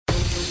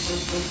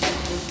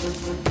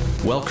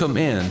Welcome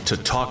in to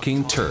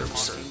Talking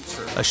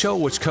Terps, a show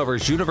which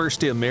covers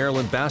University of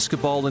Maryland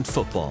basketball and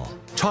football.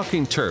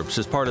 Talking Terps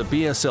is part of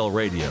BSL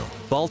Radio.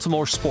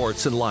 Baltimore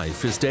Sports and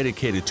Life is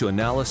dedicated to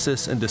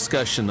analysis and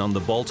discussion on the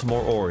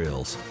Baltimore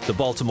Orioles, the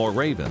Baltimore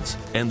Ravens,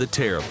 and the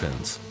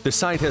Terrapins. The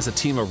site has a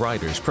team of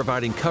writers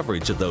providing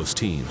coverage of those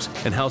teams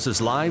and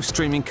houses live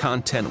streaming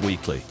content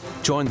weekly.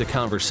 Join the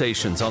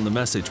conversations on the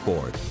message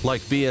board, like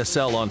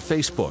BSL on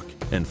Facebook,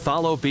 and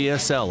follow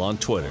BSL on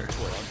Twitter.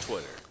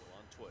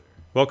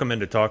 Welcome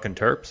into Talking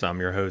Terps. I'm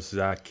your host,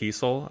 Zach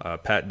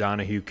Kiesel. Pat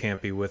Donahue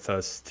can't be with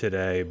us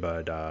today,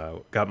 but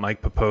got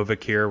Mike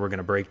Popovic here. We're going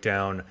to break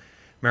down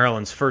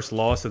Maryland's first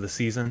loss of the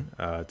season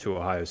to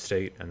Ohio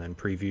State and then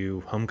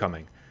preview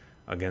homecoming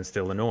against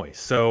Illinois.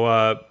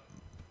 So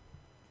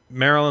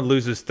Maryland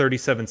loses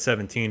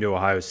 37-17 to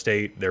Ohio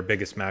State, their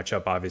biggest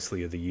matchup,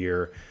 obviously, of the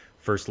year.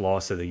 First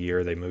loss of the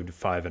year. They moved to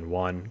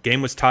 5-1.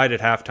 Game was tied at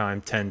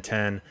halftime,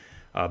 10-10.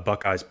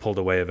 Buckeyes pulled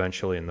away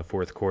eventually in the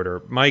fourth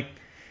quarter. Mike,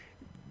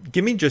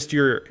 give me just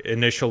your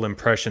initial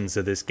impressions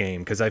of this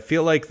game, because I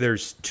feel like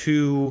there's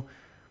two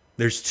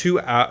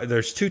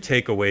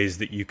takeaways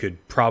that you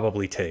could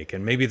probably take,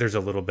 and maybe there's a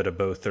little bit of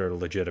both that are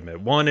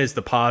legitimate. One is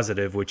the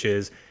positive, which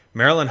is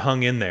Maryland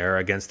hung in there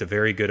against a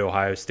very good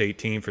Ohio State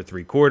team for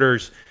three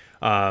quarters.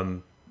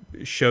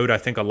 Showed, I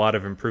think, a lot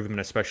of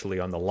improvement, especially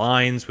on the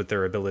lines with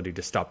their ability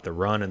to stop the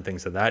run and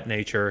things of that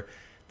nature.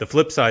 The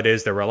flip side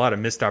is there were a lot of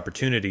missed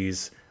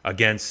opportunities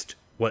against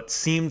what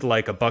seemed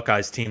like a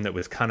Buckeyes team that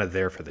was kind of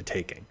there for the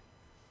taking.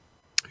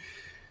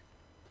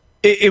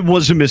 It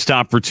was a missed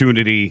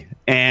opportunity,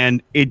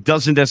 and it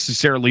doesn't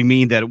necessarily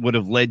mean that it would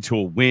have led to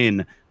a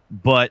win,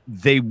 but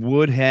they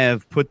would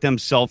have put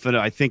themselves in,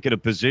 I think, in a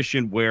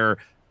position where,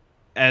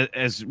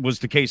 as was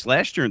the case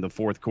last year in the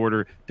fourth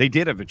quarter, they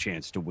did have a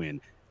chance to win.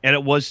 And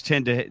it was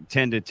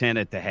 10-10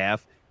 at the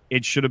half.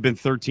 It should have been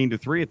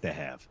 13-3 at the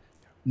half.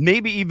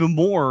 Maybe even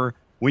more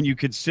when you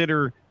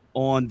consider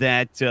on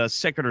that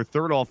second or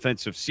third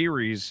offensive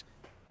series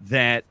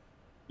that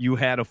you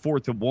had a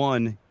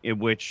 4th-1 in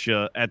which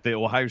at the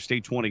Ohio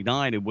State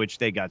 29, in which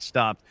they got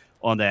stopped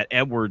on that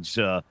Edwards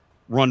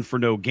run for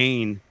no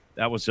gain.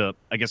 That was a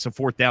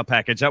fourth down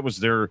package. That was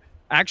their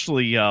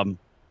actually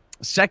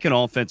second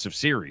offensive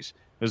series.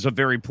 It was a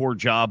very poor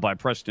job by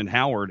Preston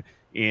Howard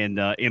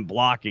in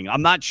blocking.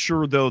 I'm not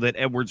sure, though, that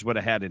Edwards would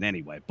have had it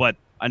anyway, but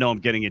I know I'm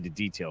getting into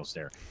details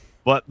there.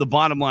 But the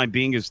bottom line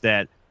being is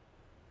that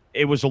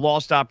it was a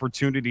lost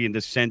opportunity in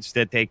the sense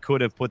that they could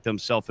have put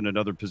themselves in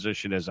another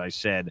position, as I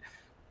said,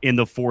 in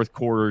the fourth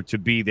quarter to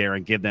be there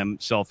and give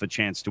themselves a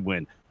chance to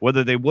win.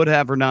 Whether they would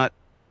have or not,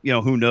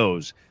 who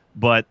knows?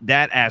 But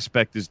that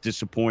aspect is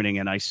disappointing.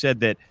 And I said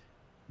that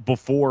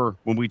before,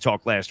 when we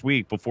talked last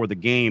week, before the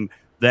game,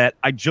 that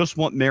I just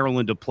want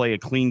Maryland to play a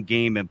clean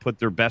game and put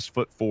their best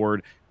foot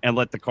forward and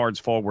let the cards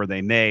fall where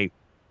they may.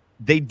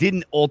 They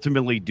didn't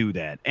ultimately do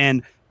that.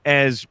 And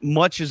as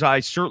much as I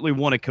certainly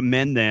want to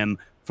commend them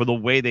for the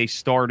way they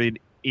started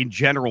in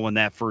general in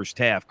that first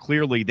half,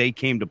 clearly they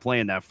came to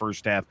play in that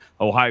first half.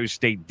 Ohio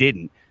State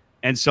didn't.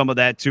 And some of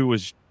that, too,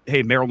 was,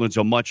 hey, Maryland's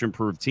a much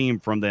improved team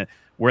from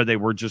where they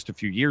were just a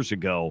few years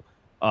ago.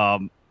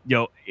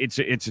 It's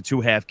a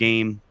 2-half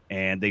game,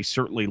 and they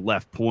certainly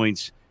left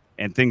points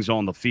and things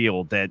on the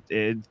field that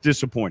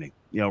disappointing,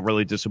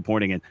 really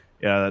disappointing.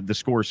 And the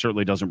score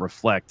certainly doesn't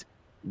reflect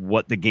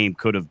what the game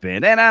could have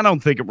been. And I don't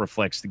think it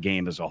reflects the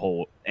game as a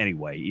whole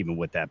anyway, even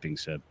with that being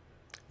said.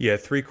 Yeah,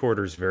 three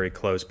quarters very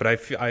close. But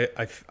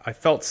I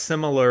felt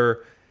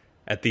similar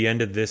at the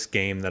end of this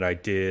game that I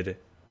did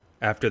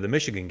after the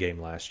Michigan game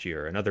last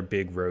year, another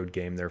big road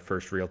game, their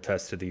first real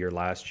test of the year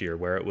last year,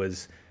 where it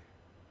was,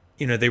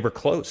 they were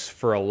close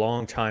for a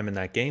long time in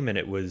that game, and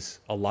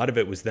a lot of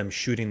it was them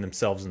shooting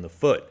themselves in the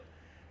foot.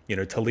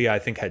 Talia, I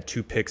think, had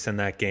 2 picks in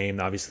that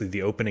game. Obviously,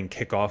 the opening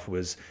kickoff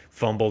was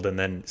fumbled, and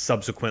then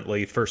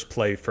subsequently first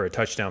play for a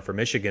touchdown for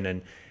Michigan.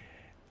 And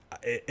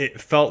it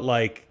felt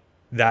like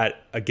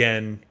that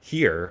again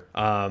here.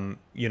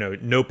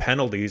 No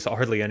penalties,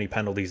 hardly any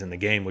penalties in the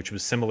game, which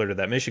was similar to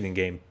that Michigan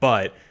game,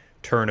 but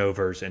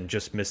turnovers and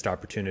just missed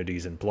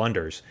opportunities and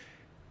blunders.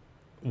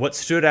 What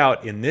stood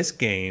out in this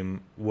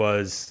game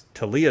was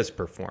Talia's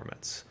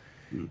performance.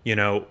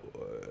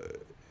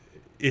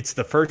 It's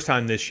the first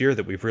time this year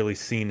that we've really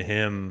seen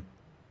him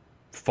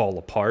fall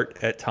apart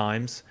at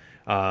times.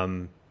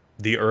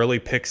 The early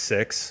pick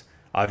 6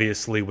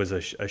 obviously was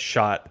a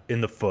shot in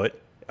the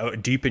foot,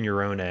 deep in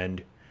your own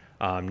end.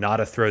 Not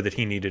a throw that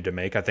he needed to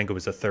make. I think it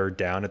was a 3rd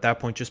down. At that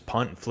point, just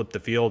punt and flip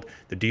the field.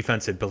 The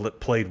defense had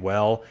played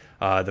well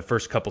the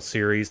first couple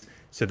series,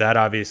 so that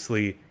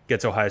obviously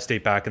gets Ohio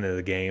State back into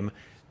the game.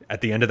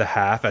 At the end of the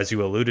half, as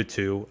you alluded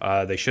to,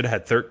 they should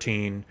have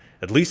had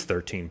at least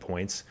 13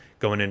 points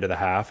going into the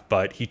half,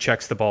 but he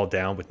checks the ball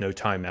down with no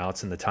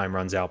timeouts, and the time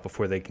runs out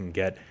before they can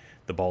get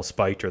the ball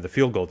spiked or the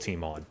field goal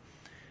team on.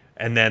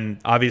 And then,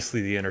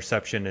 obviously, the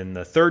interception in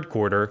the third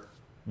quarter,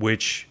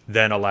 which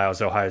then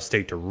allows Ohio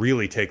State to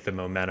really take the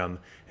momentum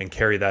and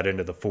carry that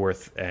into the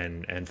fourth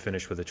and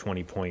finish with a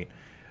 20-point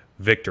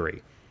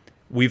victory.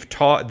 We've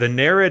taught the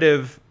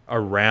narrative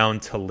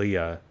around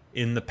Talia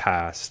in the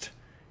past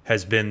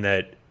has been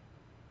that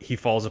he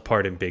falls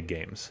apart in big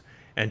games.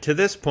 And to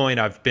this point,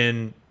 I've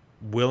been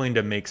willing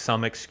to make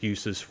some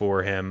excuses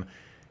for him.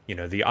 You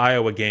know, the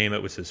Iowa game,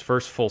 it was his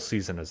first full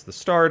season as the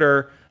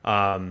starter.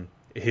 Only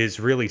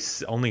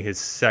his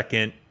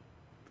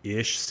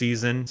second-ish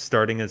season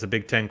starting as a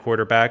Big Ten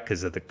quarterback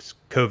because of the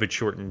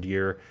COVID-shortened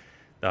year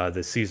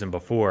the season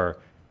before.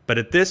 But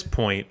at this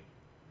point,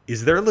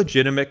 is there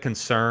legitimate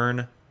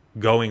concern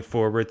going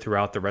forward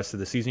throughout the rest of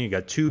the season? You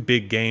got two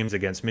big games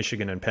against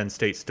Michigan and Penn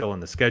State still in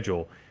the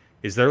schedule.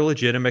 Is there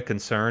legitimate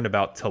concern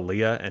about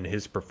Taulia and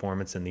his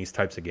performance in these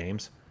types of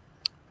games?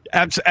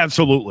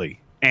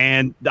 Absolutely.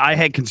 And I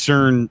had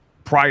concern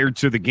prior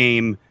to the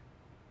game.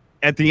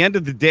 At the end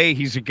of the day,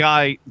 he's a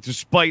guy,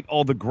 despite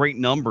all the great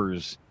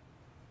numbers,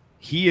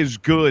 he is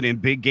good in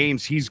big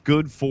games. He's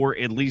good for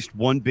at least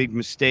one big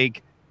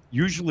mistake,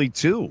 usually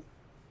two.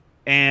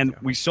 And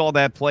we saw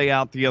that play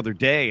out the other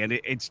day, and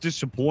it's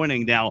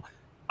disappointing. Now,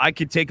 I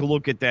could take a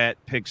look at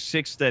that pick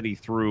six that he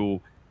threw,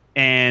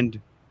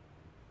 and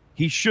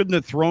he shouldn't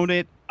have thrown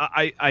it.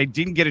 I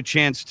didn't get a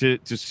chance to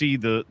see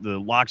the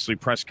Locksley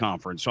press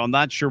conference, so I'm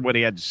not sure what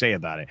he had to say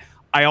about it.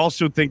 I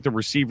also think the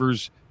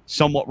receiver's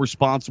somewhat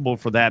responsible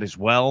for that as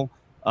well,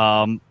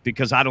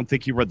 because I don't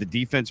think he read the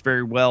defense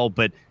very well.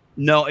 But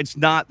no, it's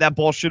not. That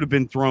ball should have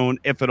been thrown,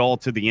 if at all,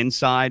 to the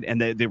inside,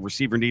 and the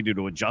receiver needed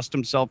to adjust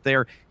himself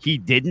there. He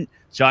didn't.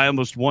 So I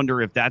almost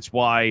wonder if that's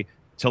why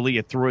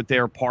Taulia threw it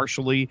there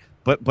partially.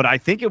 But I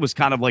think it was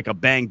kind of like a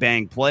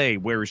bang-bang play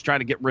where he's trying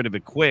to get rid of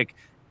it quick,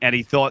 and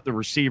he thought the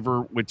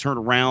receiver would turn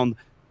around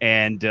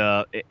and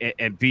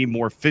be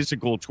more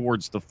physical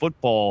towards the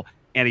football,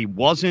 and he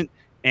wasn't,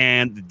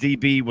 and the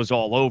DB was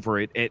all over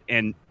it.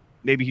 And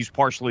maybe he's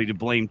partially to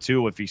blame,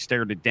 too, if he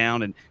stared it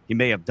down, and he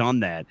may have done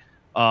that.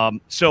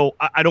 So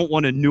I don't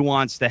want to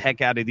nuance the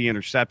heck out of the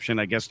interception.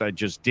 I guess I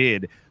just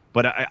did.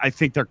 But I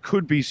think there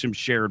could be some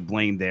shared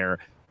blame there.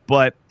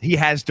 But he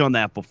has done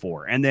that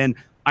before. And then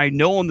I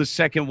know on the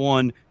second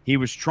one, he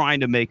was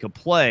trying to make a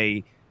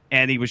play,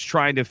 and he was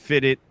trying to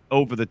fit it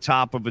over the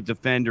top of a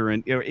defender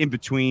and in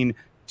between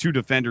two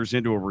defenders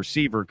into a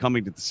receiver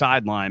coming to the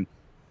sideline.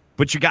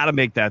 But you got to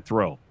make that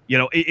throw. You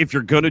know, if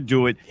you're going to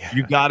do it,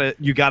 you got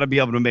to be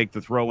able to make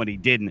the throw, and he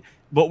didn't.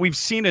 But we've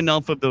seen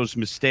enough of those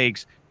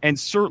mistakes, and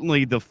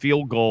certainly the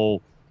field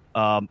goal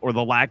or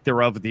the lack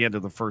thereof at the end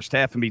of the first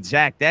half. I mean,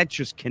 Zach, that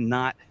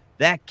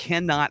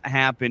cannot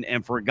happen.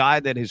 And for a guy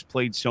that has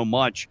played so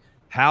much,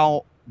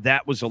 how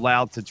that was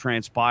allowed to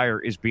transpire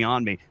is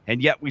beyond me.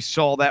 And yet we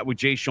saw that with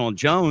Jayshon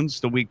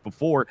Jones the week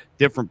before,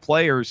 different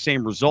players,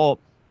 same result,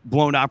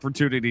 blown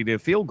opportunity to a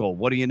field goal.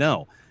 What do you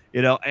know?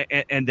 You know,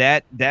 and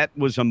that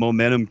was a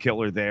momentum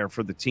killer there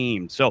for the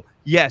team. So,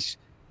 yes,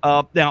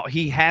 now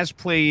he has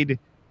played,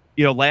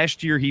 you know,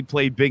 last year he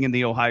played big in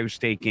the Ohio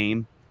State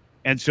game,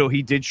 and so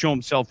he did show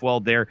himself well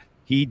there.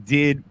 He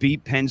did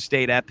beat Penn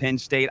State at Penn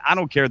State. I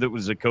don't care that it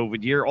was a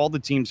COVID year. All the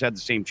teams had the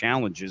same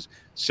challenges.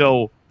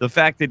 So the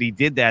fact that he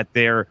did that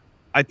there,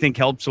 I think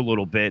helps a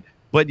little bit.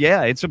 But,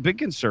 yeah, it's a big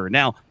concern.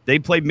 Now, they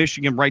played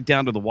Michigan right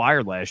down to the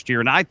wire last year,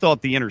 and I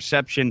thought the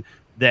interception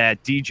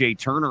that DJ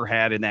Turner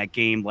had in that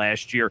game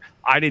last year,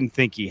 I didn't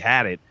think he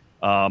had it.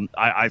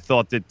 I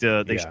thought that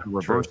they should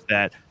reverse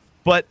that.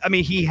 But, I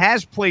mean, he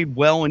has played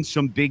well in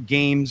some big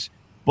games,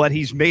 but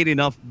he's made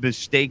enough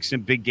mistakes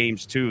in big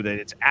games, too, that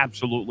it's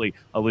absolutely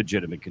a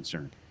legitimate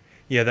concern.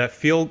 Yeah,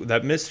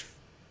 that missed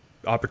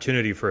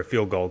opportunity for a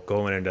field goal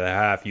going into the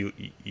half, you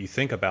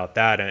think about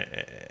that,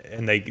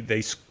 and they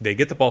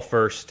get the ball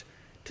first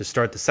to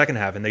start the second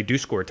half, and they do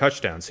score a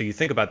touchdown. So you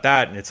think about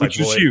that, and it's which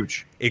like, is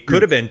huge. It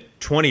could have been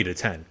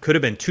 20-10, could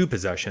have been two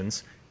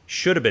possessions,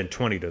 should have been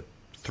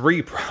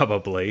 20-3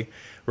 probably,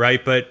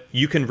 right? But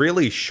you can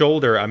really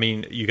shoulder. I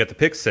mean, you got the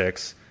pick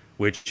six,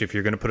 which if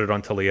you're going to put it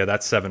on Taulia,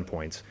 that's 7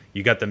 points.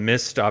 You got the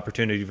missed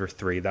opportunity for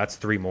 3, that's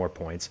 3 more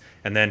points,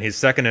 and then his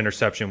second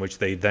interception, which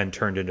they then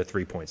turned into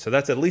 3 points. So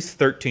that's at least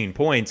 13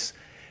 points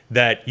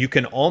that you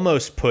can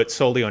almost put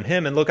solely on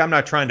him. And look, I'm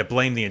not trying to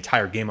blame the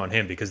entire game on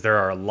him because there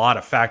are a lot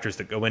of factors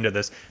that go into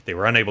this. They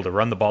were unable to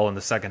run the ball in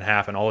the second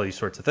half and all of these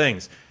sorts of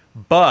things.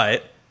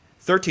 But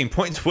 13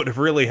 points would have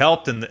really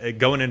helped, and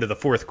going into the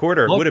fourth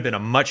quarter, it would have been a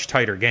much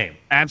tighter game.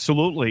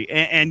 Absolutely.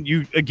 And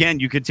you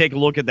could take a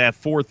look at that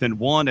 4th and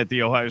 1 at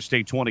the Ohio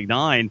State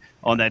 29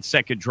 on that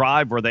second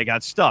drive where they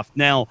got stuffed.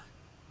 Now,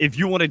 if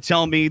you want to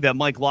tell me that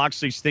Mike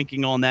Locksley's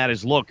thinking on that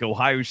is, look,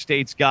 Ohio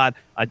State's got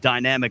a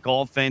dynamic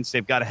offense.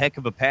 They've got a heck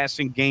of a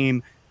passing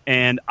game,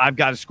 and I've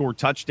got to score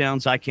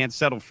touchdowns. I can't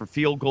settle for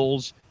field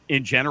goals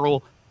in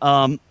general.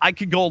 I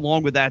could go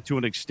along with that to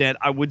an extent.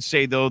 I would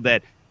say, though,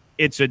 that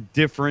it's a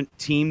different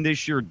team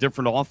this year,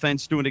 different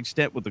offense to an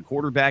extent with the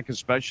quarterback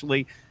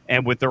especially,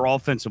 and with their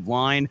offensive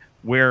line,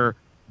 where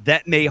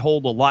that may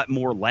hold a lot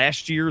more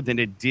last year than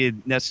it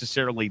did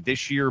necessarily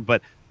this year.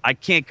 But I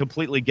can't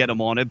completely get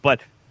them on it.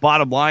 But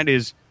bottom line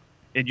is,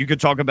 and you could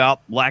talk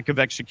about lack of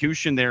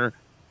execution there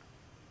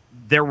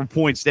were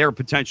points there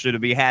potentially to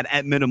be had,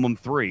 at minimum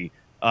 3.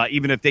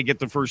 Even if they get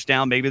the first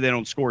down, maybe they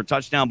don't score a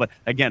touchdown. But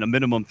again, a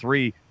minimum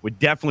 3 would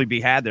definitely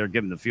be had there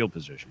given the field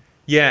position.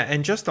 Yeah,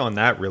 and just on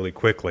that really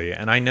quickly,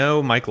 and I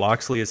know Mike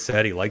Locksley has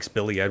said he likes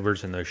Billy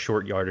Edwards in those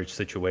short yardage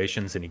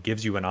situations, and he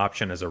gives you an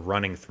option as a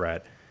running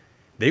threat.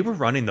 They were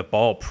running the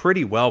ball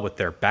pretty well with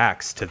their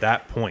backs to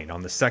that point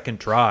on the second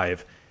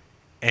drive,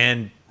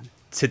 and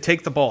to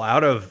take the ball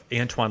out of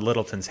Antoine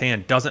Littleton's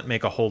hand doesn't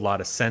make a whole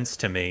lot of sense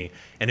to me.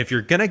 And if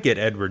you're going to get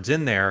Edwards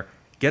in there,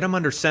 get him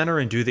under center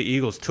and do the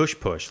Eagles tush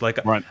push.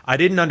 Like, right. I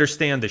didn't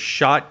understand the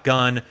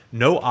shotgun,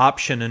 no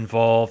option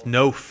involved,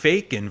 no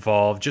fake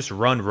involved, just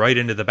run right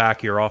into the back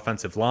of your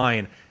offensive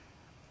line.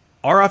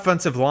 Our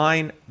offensive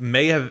line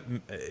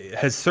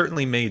has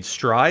certainly made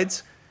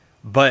strides,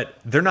 but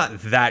they're not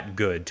that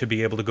good to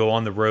be able to go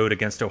on the road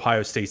against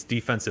Ohio State's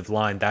defensive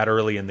line that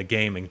early in the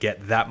game and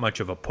get that much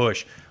of a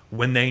push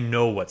when they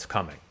know what's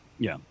coming.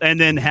 Yeah, and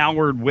then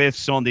Howard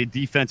whiffs on the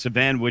defensive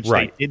end, which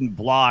right. They didn't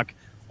block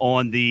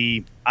on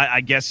the,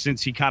 I guess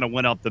since he kind of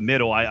went up the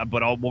middle,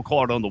 we'll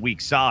call it on the weak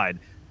side.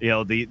 You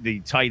know, the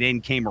tight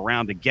end came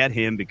around to get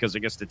him because I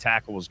guess the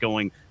tackle was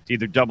going to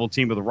either double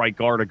team with the right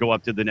guard or go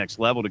up to the next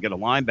level to get a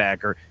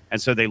linebacker,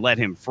 and so they let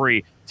him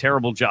free.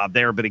 Terrible job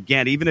there. But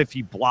again, even if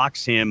he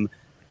blocks him,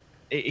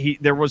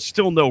 there was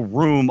still no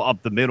room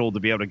up the middle to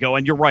be able to go.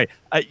 And you're right.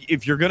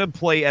 If you're going to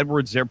play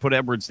Edwards there, put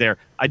Edwards there.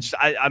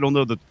 I don't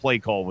know that the play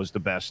call was the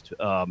best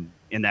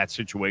in that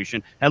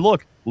situation. And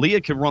look,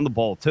 Leah can run the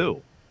ball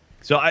too.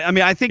 So,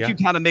 I think you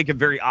kind of make it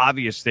very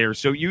obvious there.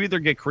 So you either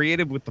get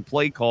creative with the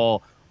play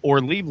call or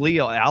leave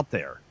Leah out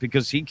there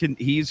because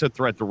he's a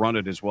threat to run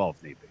it as well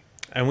if need be.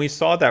 And we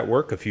saw that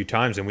work a few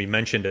times, and we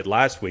mentioned it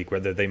last week,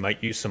 whether they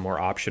might use some more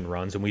option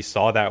runs, and we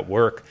saw that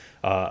work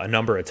a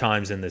number of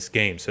times in this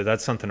game. So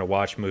that's something to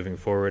watch moving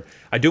forward.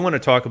 I do want to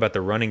talk about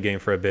the running game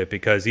for a bit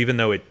because even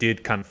though it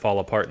did kind of fall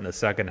apart in the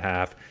second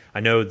half, I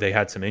know they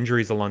had some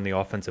injuries along the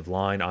offensive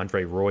line.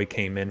 Andre Roy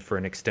came in for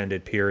an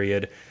extended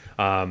period.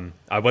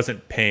 I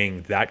wasn't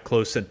paying that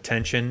close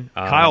attention.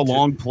 Kyle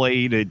Long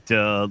played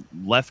at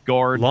left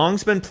guard.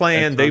 Long's been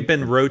playing. They've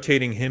been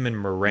rotating him and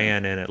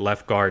Moran in at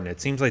left guard, and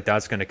it seems like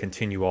that's going to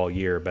continue all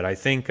year. But I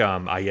think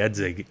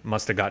Ayedze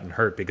must have gotten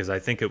hurt because I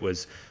think it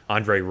was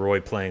Andre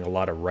Roy playing a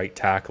lot of right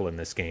tackle in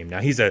this game.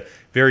 Now, he's a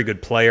very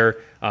good player.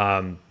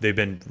 They've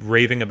been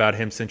raving about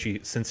him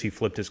since he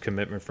flipped his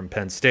commitment from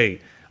Penn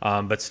State,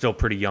 but still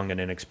pretty young and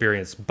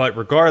inexperienced. But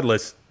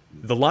regardless,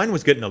 the line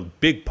was getting a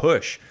big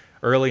push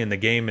early in the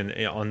game and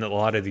on a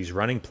lot of these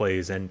running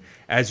plays. And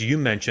as you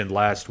mentioned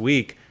last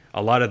week,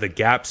 a lot of the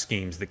gap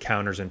schemes, the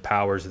counters and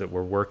powers that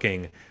were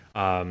working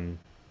in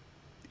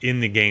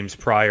the games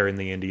prior in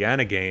the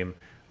Indiana game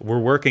were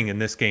working in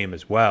this game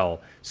as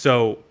well.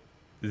 So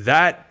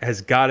that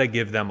has got to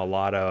give them a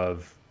lot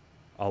of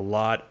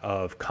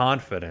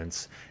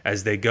confidence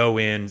as they go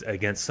in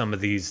against some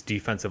of these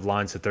defensive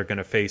lines that they're going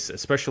to face,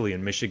 especially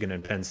in Michigan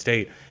and Penn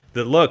State,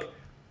 that look,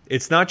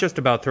 it's not just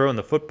about throwing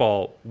the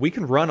football. We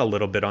can run a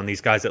little bit on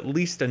these guys, at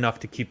least enough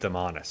to keep them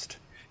honest.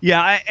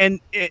 Yeah, and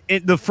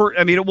it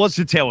was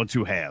the tale of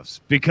two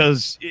halves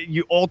because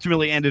you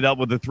ultimately ended up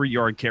with a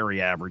 3-yard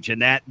carry average,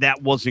 and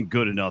that wasn't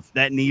good enough.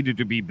 That needed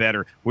to be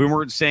better. We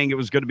weren't saying it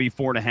was going to be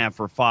 4.5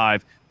 or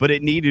 5, but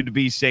it needed to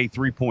be, say,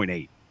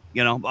 3.8.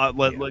 You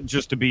know,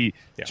 just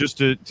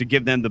to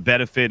give them the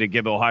benefit and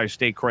give Ohio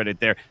State credit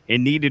there. It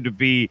needed to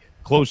be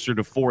closer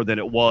to 4 than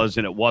it was,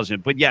 and it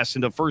wasn't. But yes,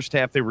 in the first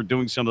half, they were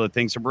doing some of the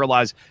things. I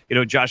realized,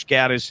 Josh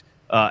Gaddis,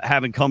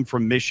 having come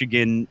from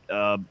Michigan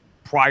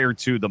prior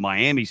to the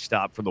Miami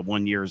stop for the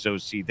 1 year as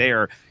OC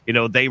there,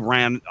 they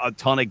ran a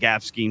ton of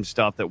gap scheme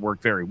stuff that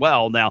worked very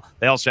well. Now,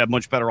 they also have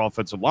much better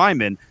offensive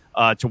linemen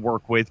to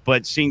work with,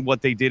 but seeing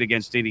what they did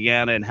against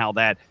Indiana and how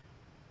that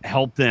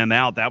helped them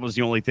out, that was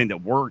the only thing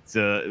that worked,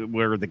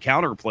 where the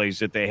counter plays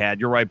that they had.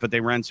 You're right, but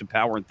they ran some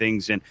power and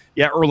things, and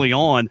early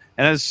on,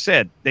 and as I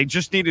said, they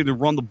just needed to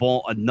run the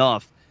ball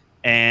enough,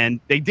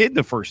 and they did in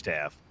the first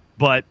half,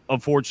 but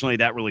unfortunately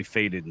that really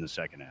faded in the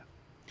second half.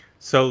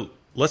 So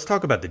let's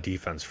talk about the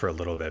defense for a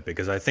little bit,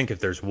 because I think if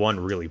there's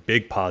one really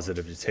big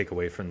positive to take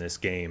away from this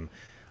game,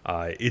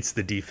 it's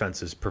the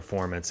defense's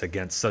performance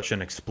against such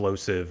an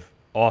explosive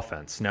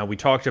offense. Now, we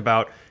talked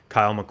about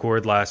Kyle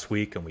McCord last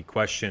week, and we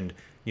questioned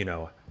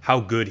how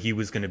good he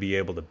was going to be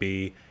able to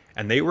be,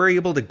 and they were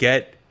able to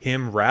get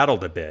him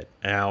rattled a bit.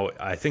 Now,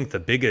 I think the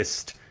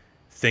biggest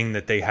thing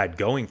that they had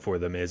going for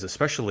them is,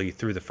 especially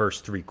through the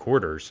first 3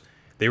 quarters,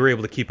 they were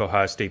able to keep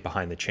Ohio State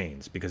behind the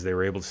chains because they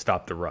were able to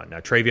stop the run. Now,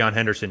 TreVeyon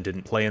Henderson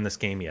didn't play in this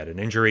game. He had an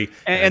injury.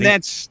 And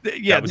that's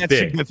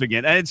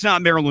significant. And it's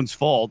not Maryland's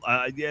fault.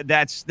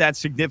 That's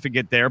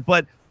significant there.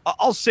 But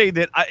I'll say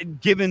that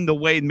given the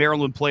way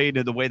Maryland played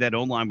and the way that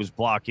O-line was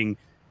blocking,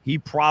 he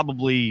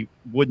probably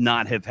would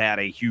not have had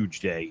a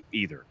huge day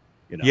either.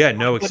 Yeah,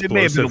 no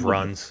explosive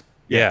runs.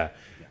 Yeah.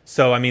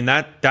 So,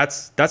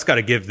 that's got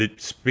to give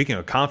speaking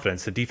of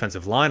confidence, the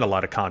defensive line a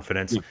lot of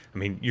confidence.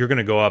 Yeah. You're going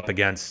to go up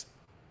against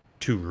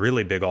 2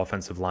 really big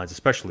offensive lines,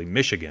 especially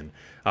Michigan,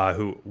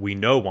 who we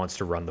know wants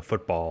to run the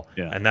football,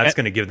 and that's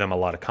going to give them a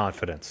lot of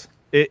confidence.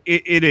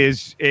 It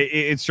is.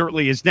 It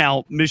certainly is.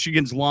 Now,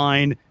 Michigan's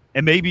line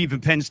and maybe even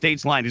Penn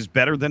State's line is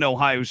better than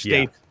Ohio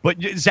State. Yeah. But,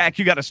 Zach,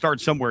 you got to start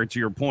somewhere, to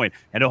your point.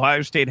 And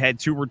Ohio State had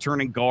 2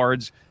 returning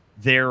guards.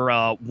 Their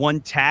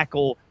one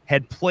tackle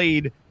had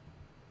played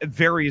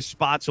various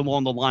spots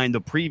along the line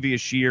the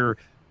previous year.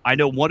 I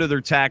know one of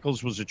their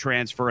tackles was a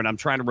transfer, and I'm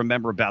trying to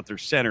remember about their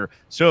center.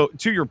 So,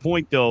 to your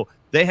point, though,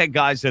 they had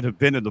guys that have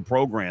been in the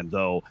program,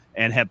 though,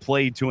 and have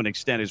played to an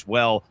extent as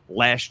well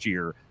last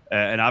year.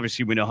 And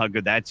obviously, we know how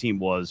good that team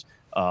was,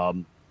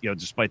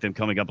 despite them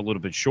coming up a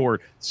little bit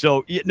short.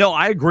 So, no,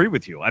 I agree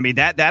with you. I mean,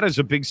 that is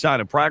a big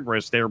sign of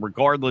progress there,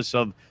 regardless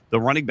of the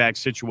running back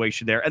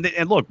situation there.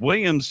 And look,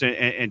 Williams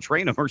and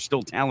Traynham are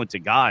still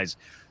talented guys.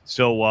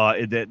 So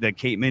that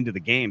came into the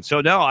game.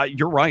 So, no,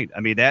 you're right. I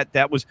mean,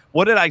 that was –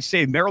 what did I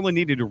say? Maryland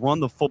needed to run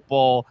the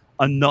football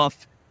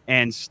enough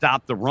and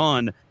stop the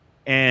run.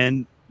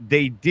 And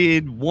they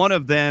did one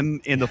of them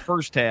in the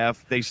first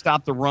half. They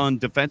stopped the run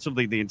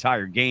defensively the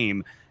entire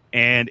game,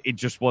 and it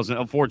just wasn't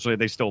 – unfortunately,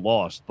 they still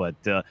lost. But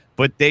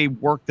they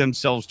worked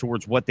themselves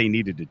towards what they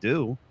needed to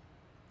do.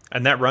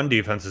 And that run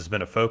defense has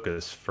been a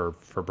focus for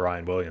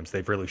Brian Williams.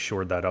 They've really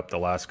shored that up the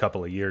last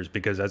couple of years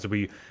because as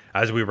we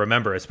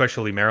remember,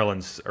 especially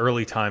Maryland's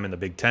early time in the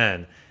Big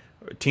Ten,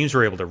 teams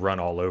were able to run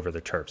all over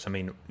the Terps. I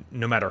mean,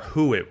 no matter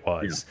who it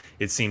was,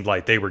 It seemed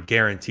like they were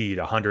guaranteed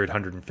 100,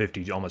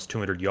 150, almost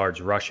 200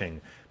 yards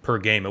rushing per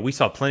game. And we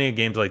saw plenty of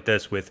games like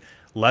this with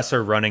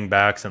lesser running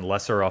backs and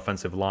lesser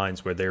offensive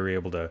lines where they were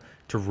able to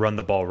run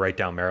the ball right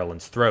down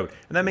Maryland's throat.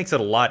 And that makes it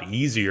a lot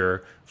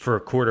easier for a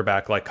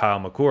quarterback like Kyle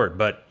McCord.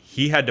 But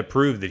he had to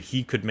prove that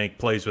he could make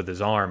plays with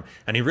his arm,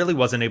 and he really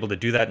wasn't able to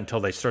do that until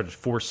they started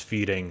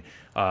force-feeding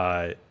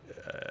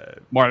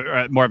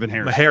Marvin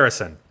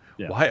Harrison.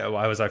 Yeah.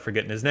 Why was I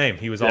forgetting his name?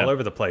 He was all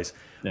over the place.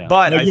 Yeah.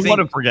 But I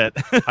want to forget.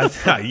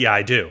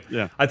 I do.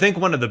 Yeah. I think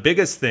one of the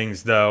biggest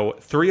things, though,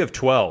 3 of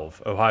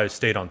 12, Ohio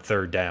State on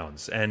third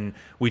downs. And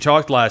we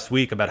talked last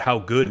week about how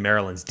good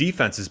Maryland's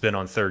defense has been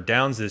on third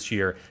downs this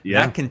year.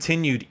 Yeah. That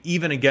continued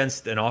even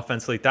against an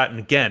offense like that. And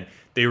again,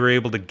 they were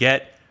able to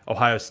get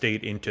Ohio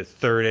State into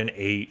 3rd and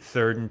 8,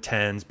 3rd and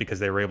 10s because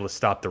they were able to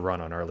stop the run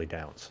on early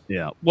downs.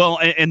 Yeah. Well,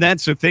 and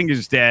that's the thing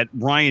is that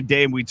Ryan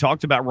Day, and we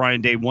talked about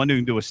Ryan Day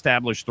wanting to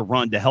establish the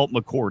run to help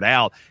McCord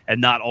out and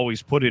not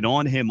always put it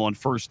on him on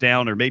first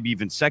down or maybe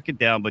even second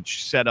down, but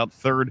set up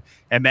third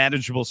and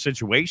manageable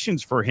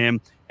situations for him.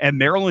 And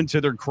Maryland,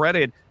 to their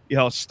credit,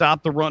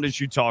 stopped the run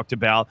as you talked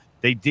about.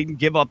 They didn't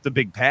give up the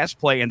big pass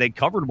play, and they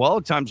covered well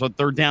at times on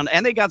third down,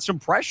 and they got some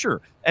pressure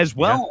as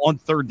well on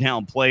third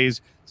down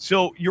plays.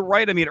 So you're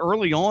right. I mean,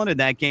 early on in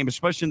that game,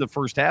 especially in the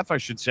first half, I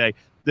should say,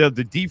 the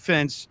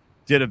defense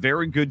did a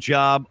very good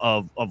job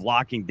of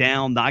locking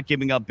down, not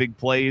giving up big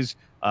plays,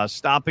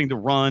 stopping the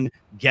run,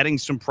 getting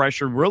some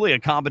pressure, really a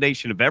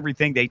combination of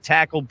everything. They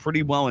tackled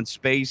pretty well in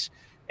space,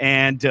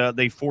 and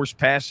they forced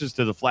passes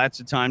to the flats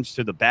at times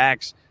to the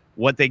backs.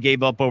 What they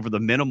gave up over the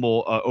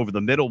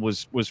middle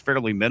was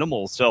fairly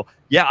minimal. So,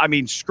 yeah, I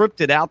mean,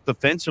 scripted out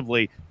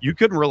defensively, you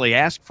couldn't really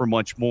ask for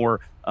much more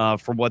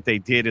for what they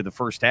did in the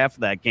first half of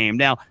that game.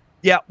 Now,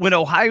 yeah, when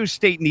Ohio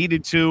State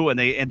needed to and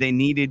they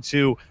needed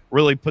to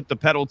really put the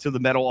pedal to the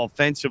metal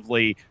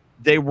offensively,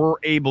 they were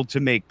able to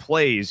make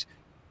plays.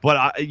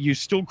 But you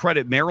still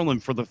credit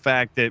Maryland for the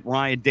fact that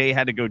Ryan Day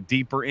had to go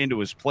deeper into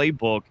his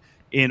playbook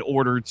in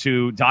order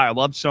to dial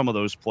up some of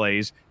those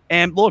plays.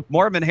 And look,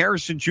 Marvin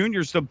Harrison Jr.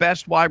 is the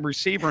best wide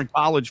receiver in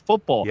college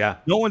football. Yeah.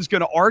 No one's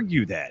going to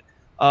argue that.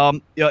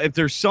 If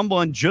there's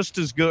someone just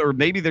as good, or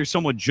maybe there's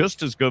someone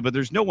just as good, but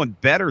there's no one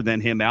better than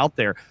him out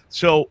there.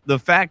 So the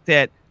fact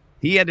that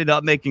he ended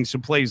up making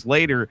some plays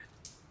later,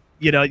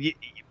 you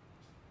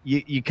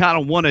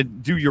kind of want to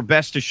do your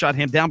best to shut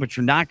him down, but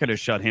you're not going to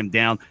shut him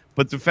down.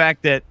 But the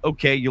fact that,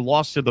 okay, you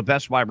lost to the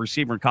best wide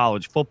receiver in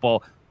college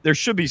football, there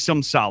should be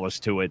some solace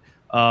to it.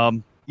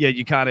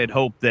 You kind of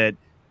hope that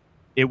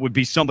it would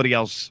be somebody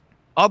else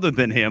other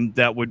than him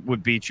that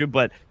would beat you.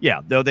 But,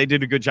 yeah, though they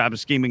did a good job of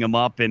scheming him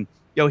up. And,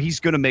 he's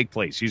going to make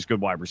plays. He's a good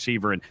wide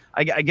receiver. And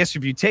I guess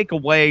if you take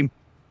away,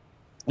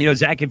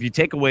 Zach, if you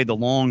take away the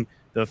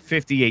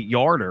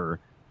 58-yarder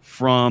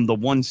from the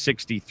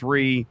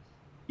 163,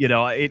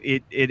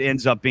 it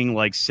ends up being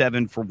like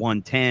 7 for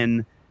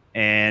 110.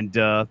 And,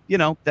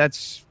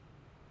 that's –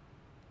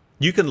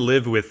 you can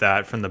live with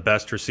that from the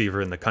best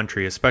receiver in the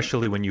country,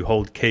 especially when you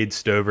hold Cade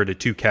Stover to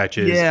 2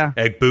 catches,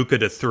 Egbuka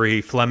to 3,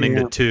 Fleming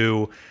to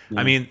 2. Yeah.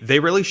 I mean, they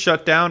really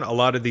shut down a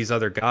lot of these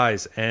other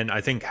guys. And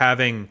I think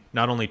having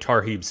not only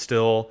Tarheeb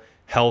still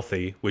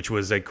healthy, which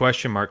was a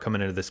question mark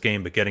coming into this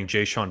game, but getting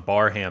Jayshawn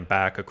Barham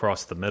back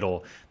across the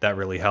middle, that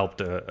really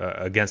helped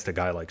against a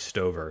guy like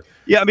Stover.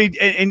 Yeah, I mean,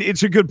 and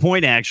it's a good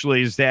point,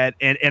 actually, is that,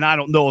 and I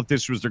don't know if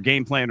this was their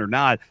game plan or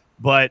not,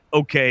 but,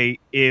 okay,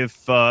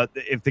 if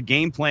the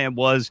game plan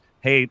was,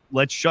 hey,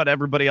 let's shut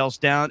everybody else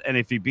down, and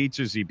if he beats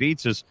us, he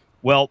beats us.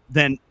 Well,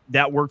 then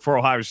that worked for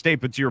Ohio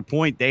State. But to your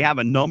point, they have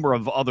a number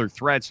of other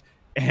threats,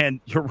 and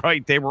you're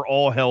right, they were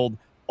all held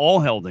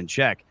in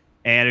check.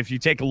 And if you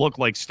take a look,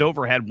 like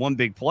Stover had one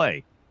big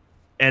play,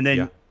 and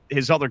then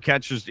his other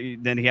catches,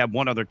 then he had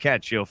one other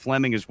catch.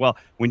 Fleming as well.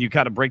 When you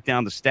kind of break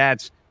down the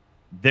stats,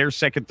 their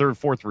second, third,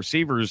 fourth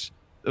receivers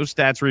those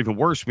stats are even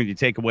worse when you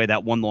take away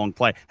that one long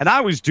play. And I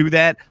always do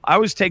that. I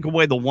always take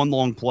away the one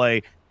long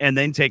play and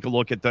then take a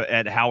look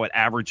at how it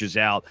averages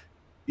out.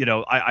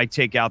 I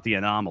take out the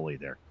anomaly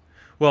there.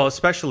 Well,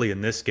 especially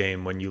in this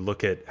game, when you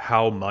look at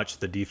how much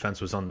the defense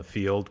was on the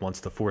field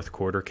once the fourth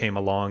quarter came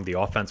along, the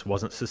offense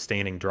wasn't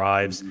sustaining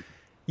drives.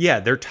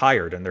 Yeah, they're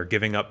tired and they're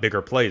giving up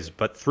bigger plays.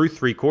 But through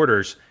three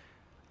quarters,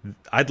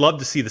 I'd love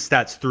to see the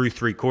stats through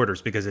three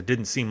quarters, because it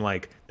didn't seem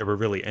like there were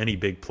really any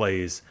big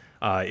plays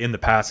in the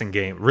passing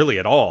game, really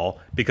at all,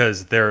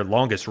 because their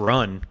longest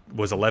run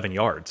was 11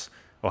 yards,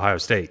 Ohio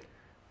State,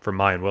 from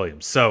Mayan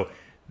Williams. So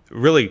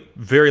really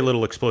very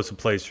little explosive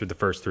plays through the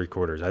first three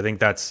quarters. I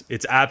think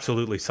it's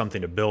absolutely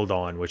something to build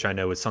on, which I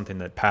know is something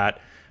that Pat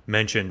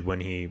mentioned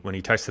when he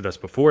texted us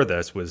before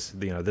this, was,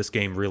 this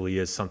game really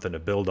is something to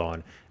build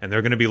on. And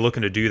they're going to be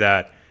looking to do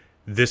that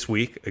this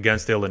week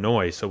against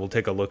Illinois. So we'll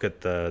take a look at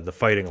the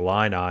Fighting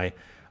Illini.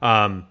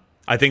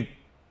 I think,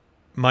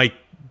 Mike,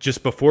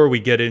 just before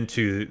we get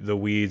into the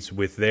weeds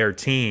with their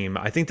team,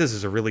 I think this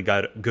is a really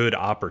good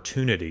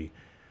opportunity.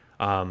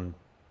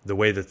 The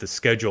way that the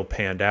schedule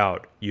panned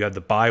out, you have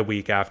the bye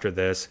week after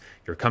this.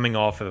 You're coming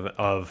off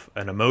of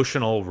an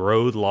emotional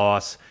road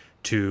loss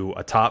to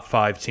a top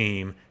 5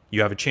 team.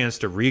 You have a chance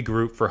to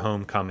regroup for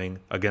homecoming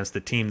against the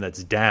team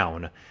that's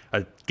down,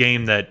 a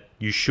game that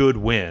you should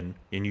win,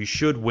 and you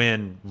should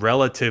win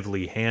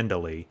relatively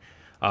handily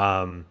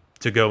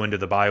to go into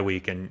the bye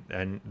week.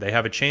 And they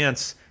have a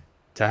chance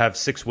to have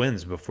 6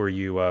 wins before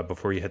you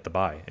hit the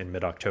bye in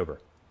mid-October.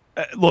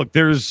 Look,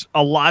 there's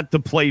a lot to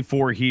play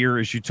for here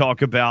as you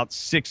talk about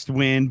 6th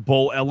win,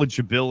 bowl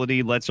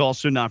eligibility. Let's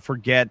also not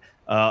forget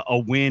a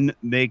win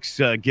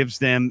gives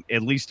them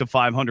at least a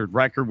 500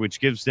 record,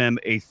 which gives them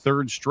a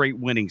 3rd straight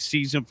winning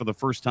season for the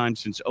first time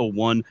since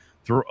 01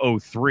 through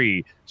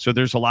 03. So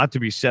there's a lot to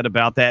be said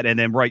about that. And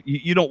then,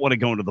 you don't want to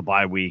go into the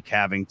bye week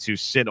having to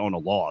sit on a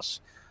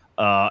loss.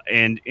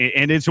 And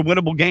it's a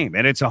winnable game,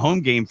 and it's a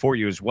home game for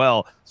you as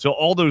well. So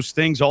all those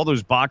things, all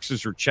those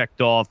boxes are checked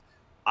off.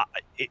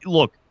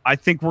 Look, I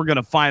think we're going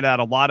to find out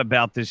a lot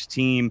about this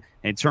team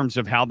in terms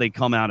of how they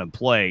come out and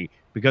play,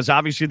 because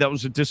obviously that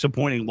was a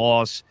disappointing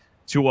loss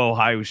to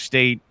Ohio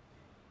State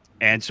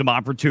and some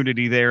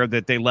opportunity there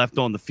that they left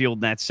on the field in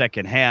that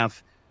second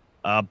half.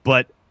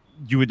 But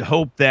you would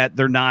hope that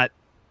they're not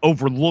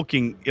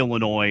overlooking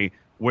Illinois,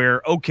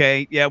 where,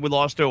 okay, yeah, we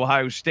lost to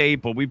Ohio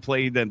State, but we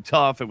played them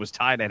tough. It was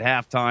tied at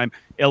halftime.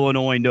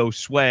 Illinois, no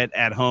sweat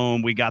at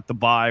home. We got the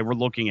bye. We're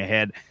looking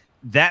ahead.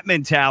 That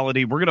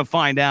mentality, we're going to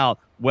find out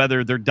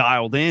whether they're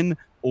dialed in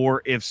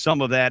or if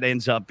some of that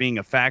ends up being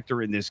a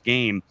factor in this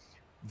game.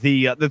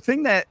 The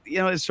thing that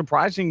is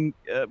surprising,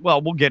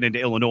 we'll get into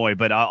Illinois,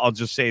 but I'll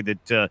just say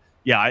that,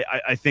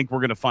 I think we're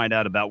going to find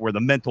out about where the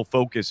mental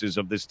focus is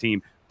of this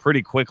team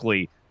pretty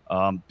quickly,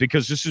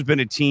 because this has been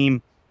a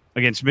team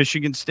against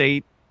Michigan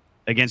State,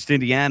 against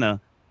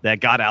Indiana, that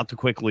got out to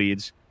quick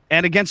leads,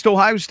 and against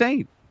Ohio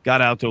State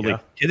got out to a lead.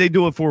 Can they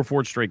do it for a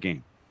 4th straight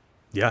game?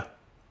 Yeah.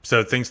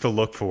 So things to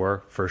look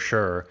for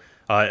sure.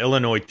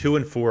 Illinois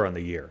 2-4 on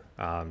the year.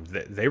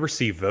 They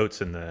receive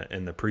votes in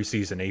the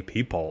preseason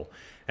AP poll,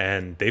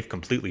 and they've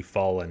completely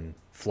fallen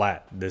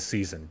flat this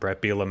season.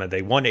 Brett Bielema,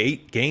 they won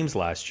 8 games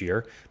last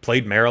year,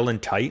 played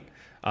Maryland tight.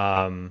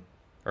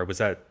 Or was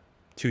that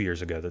 2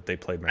 years ago that they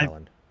played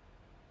Maryland?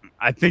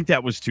 I think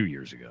that was 2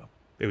 years ago.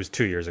 It was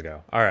 2 years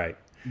ago. All right.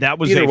 That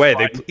was either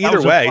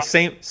way.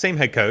 Same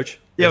head coach.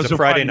 Yeah, it was a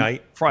Friday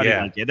night. Friday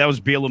night. Yeah, that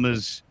was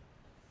Bielema's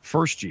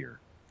first year.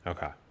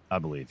 Okay. I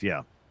believe,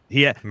 yeah.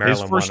 He had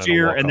his first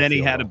year, and then he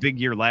had a big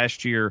year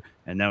last year,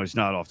 and now he's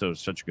not off to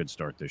such a good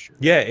start this year.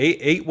 Yeah,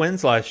 eight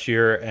wins last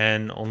year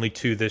and only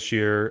 2 this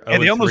year.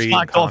 And they almost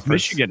knocked off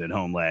Michigan at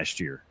home last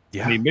year.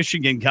 Yeah. I mean,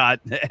 Michigan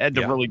had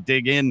to really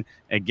dig in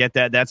and get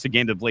that. That's the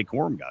game that Blake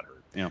Corum got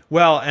hurt. Yeah.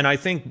 Well, and I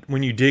think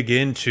when you dig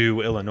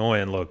into Illinois,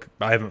 and look,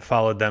 I haven't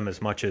followed them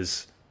as much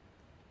as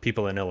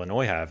people in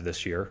Illinois have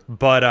this year,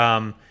 but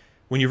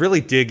when you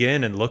really dig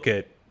in and look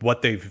at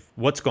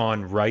what's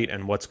gone right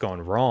and what's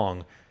gone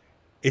wrong,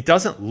 it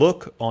doesn't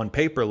look on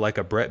paper like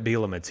a Brett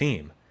Bielema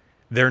team.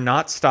 They're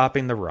not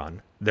stopping the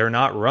run. They're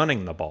not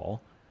running the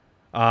ball.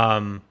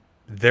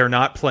 They're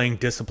not playing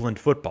disciplined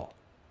football.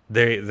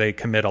 They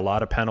commit a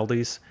lot of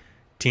penalties.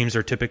 Teams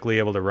are typically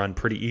able to run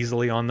pretty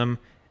easily on them,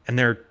 and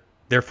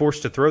they're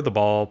forced to throw the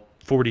ball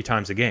 40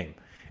 times a game.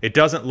 It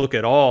doesn't look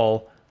at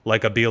all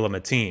like a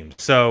Bielema team.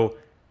 So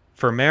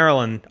for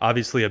Maryland,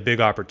 obviously a big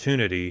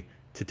opportunity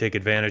to take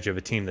advantage of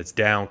a team that's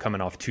down,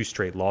 coming off 2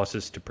 straight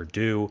losses to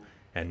Purdue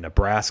and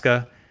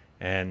Nebraska.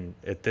 And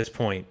at this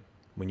point,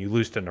 when you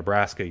lose to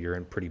Nebraska, you're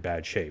in pretty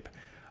bad shape.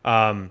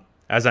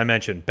 As I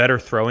mentioned, better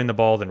throwing the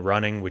ball than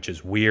running, which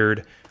is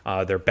weird.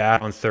 They're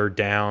bad on 3rd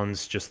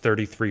downs, just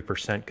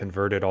 33%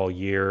 converted all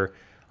year.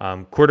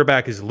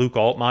 Quarterback is Luke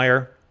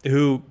Altmaier,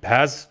 who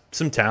has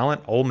some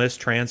talent, Ole Miss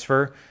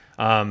transfer.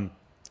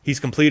 He's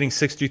completing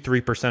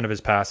 63% of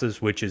his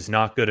passes, which is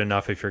not good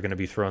enough if you're going to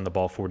be throwing the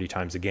ball 40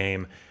 times a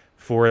game.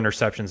 4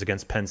 interceptions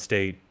against Penn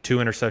State, 2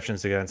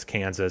 interceptions against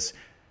Kansas.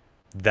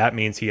 That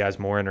means he has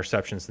more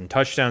interceptions than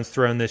touchdowns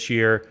thrown this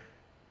year.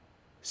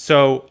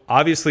 So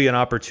obviously an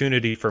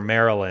opportunity for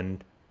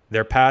Maryland.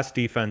 Their pass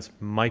defense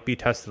might be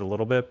tested a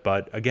little bit,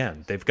 but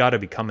again, they've got to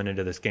be coming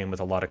into this game with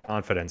a lot of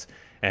confidence.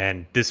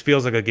 And this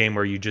feels like a game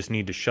where you just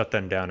need to shut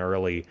them down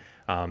early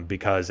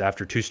because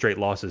after 2 straight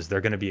losses,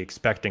 they're going to be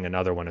expecting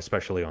another one,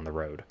 especially on the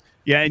road.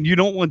 Yeah, and you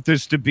don't want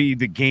this to be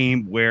the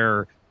game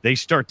where they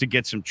start to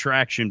get some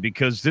traction,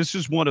 because this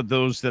is one of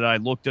those that I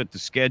looked at the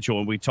schedule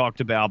and we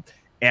talked about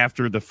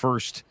after the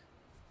first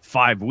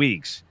 5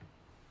 weeks.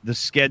 The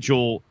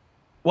schedule,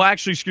 well,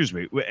 actually, excuse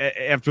me,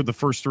 after the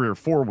first 3 or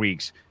 4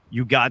 weeks,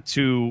 you got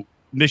to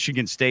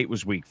Michigan State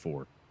was week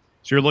 4.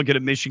 So you're looking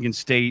at Michigan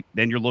State,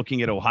 then you're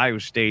looking at Ohio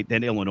State,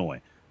 then Illinois.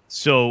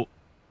 So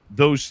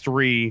those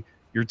 3,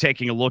 you're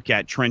taking a look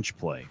at trench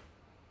play.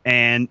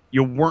 And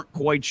you weren't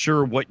quite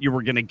sure what you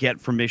were going to get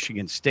from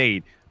Michigan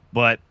State.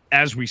 But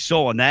as we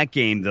saw in that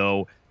game,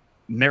 though,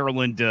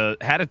 Maryland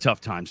had a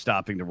tough time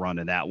stopping the run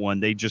in that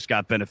one. They just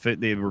got benefit.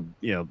 They were,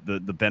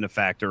 the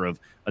benefactor of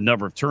a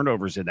number of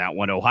turnovers in that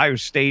one. Ohio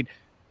State,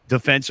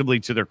 defensively,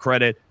 to their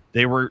credit,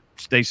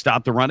 they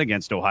stopped the run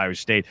against Ohio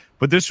State.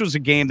 But this was a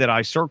game that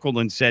I circled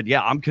and said,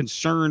 yeah, I'm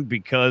concerned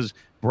because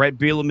Brett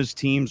Bielema's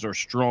teams are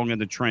strong in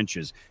the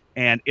trenches.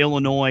 And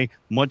Illinois,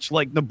 much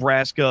like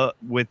Nebraska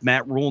with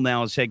Matt Rule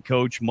now as head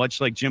coach, much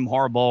like Jim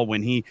Harbaugh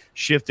when he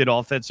shifted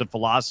offensive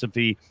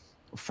philosophy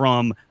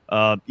from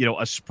a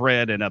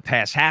spread and a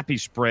pass-happy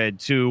spread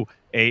to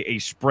a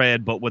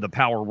spread but with a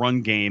power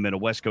run game and a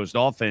West Coast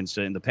offense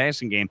in the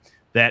passing game,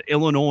 that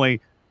Illinois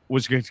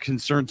was a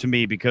concern to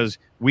me because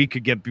we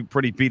could get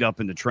pretty beat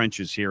up in the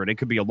trenches here, and it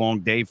could be a long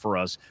day for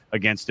us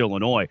against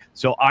Illinois.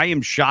 So I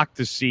am shocked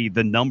to see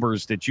the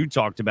numbers that you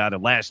talked about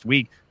last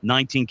week,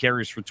 19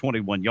 carries for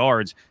 21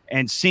 yards,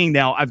 and seeing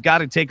now I've got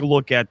to take a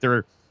look at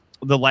the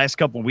last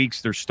couple of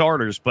weeks, their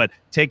starters, but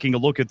taking a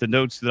look at the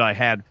notes that I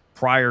had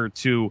prior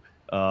to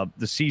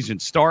the season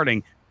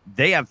starting,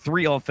 they have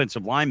 3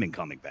 offensive linemen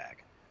coming back.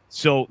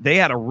 So they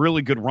had a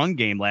really good run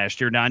game last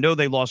year. Now, I know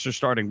they lost their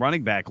starting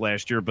running back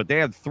last year, but they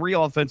had 3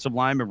 offensive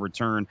linemen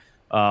return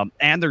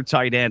and their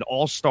tight end,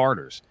 all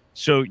starters.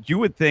 So you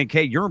would think,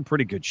 hey, you're in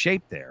pretty good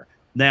shape there.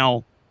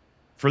 Now,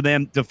 for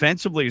them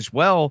defensively as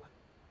well,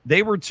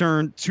 they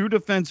returned 2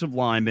 defensive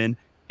linemen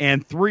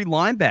and 3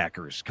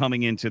 linebackers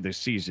coming into this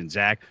season,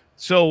 Zach.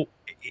 So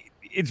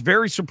it's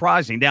very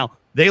surprising. Now,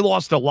 they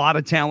lost a lot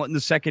of talent in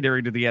the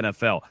secondary to the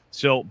NFL.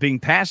 So being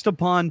passed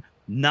upon,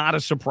 not a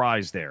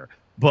surprise there.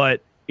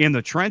 But in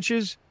the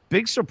trenches,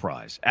 big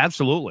surprise.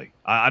 Absolutely.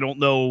 I don't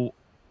know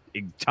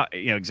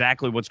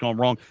exactly what's going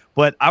wrong,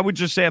 but I would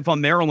just say if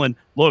I'm Maryland,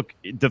 look,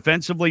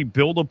 defensively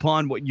build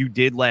upon what you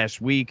did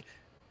last week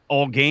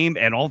all game,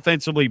 and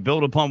offensively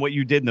build upon what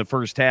you did in the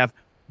first half.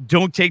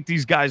 Don't take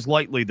these guys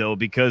lightly, though,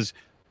 because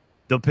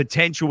the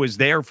potential is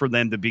there for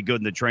them to be good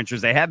in the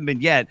trenches. They haven't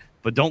been yet,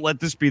 but don't let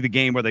this be the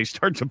game where they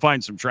start to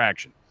find some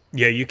traction.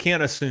 Yeah, you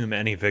can't assume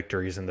any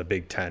victories in the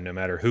Big Ten, no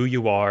matter who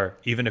you are,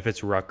 even if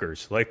it's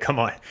Rutgers. Like, come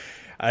on.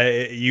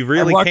 You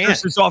really can't.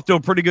 Rutgers is off to a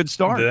pretty good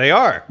start. They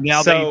are.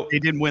 Now, they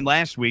didn't win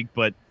last week,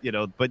 but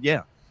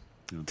yeah.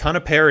 Ton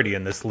of parity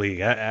in this league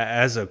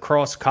as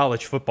across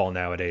college football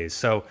nowadays.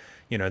 So,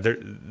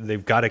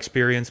 they've got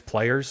experienced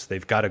players.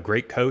 They've got a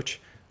great coach.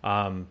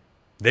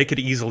 They could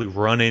easily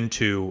run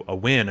into a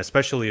win,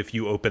 especially if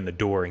you open the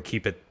door and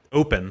keep it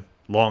open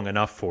long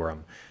enough for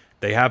them.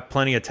 They have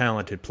plenty of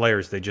talented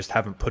players. They just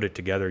haven't put it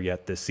together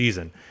yet this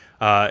season.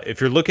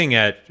 If you're looking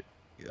at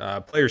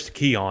players to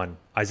key on,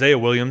 Isaiah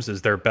Williams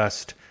is their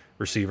best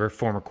receiver.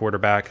 Former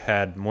quarterback,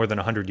 had more than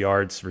 100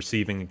 yards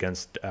receiving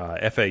against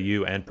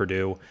FAU and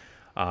Purdue.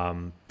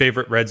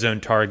 Favorite red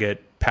zone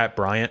target, Pat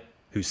Bryant,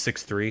 who's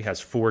 6'3", has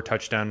 4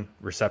 touchdown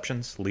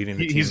receptions, leading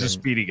the team. He's a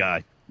speedy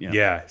guy.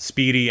 Yeah,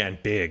 speedy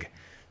and big,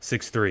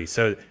 6'3".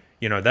 So,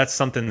 that's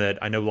something that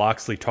I know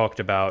Loxley talked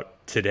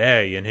about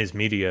today in his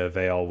media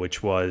avail,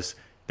 which was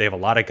they have a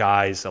lot of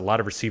guys, a lot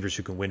of receivers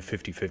who can win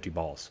 50-50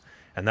 balls.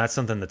 And that's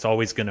something that's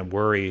always going to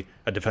worry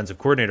a defensive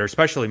coordinator,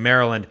 especially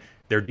Maryland.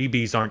 Their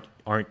DBs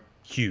aren't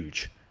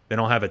huge. They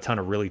don't have a ton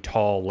of really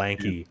tall,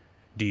 lanky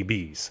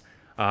DBs.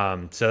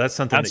 So that's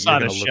something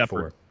outside that you're going to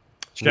look for.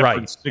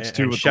 Shepard's Right.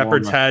 6'2" And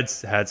Shepard's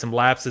had some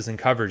lapses in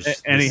coverage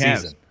and this season.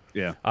 Has.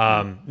 Yeah.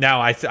 Now,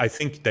 I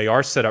think they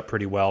are set up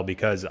pretty well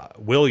because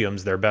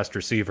Williams, their best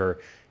receiver,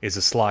 is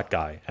a slot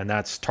guy. And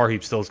that's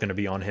Tarheeb still is going to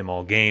be on him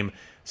all game.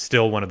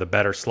 Still one of the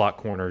better slot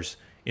corners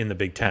in the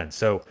Big Ten.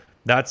 So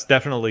that's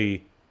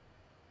definitely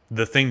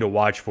the thing to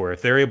watch for.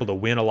 If they're able to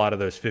win a lot of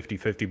those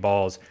 50-50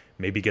 balls,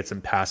 maybe get some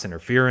pass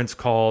interference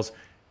calls,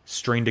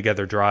 string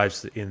together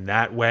drives in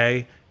that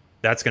way,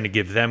 that's going to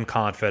give them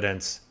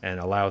confidence and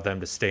allow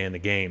them to stay in the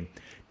game.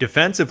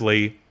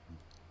 Defensively,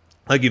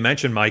 like you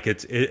mentioned, Mike,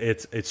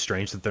 it's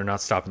strange that they're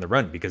not stopping the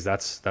run because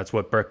that's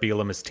what Brett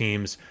Bielema's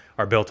teams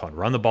are built on: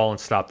 run the ball and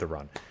stop the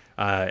run.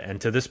 And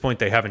to this point,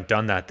 they haven't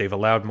done that. They've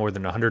allowed more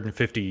than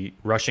 150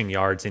 rushing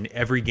yards in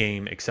every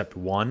game except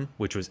one,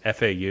 which was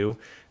FAU.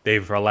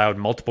 They've allowed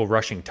multiple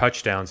rushing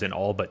touchdowns in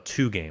all but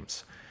 2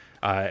 games.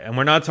 And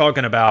we're not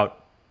talking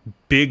about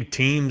big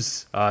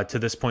teams to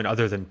this point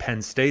other than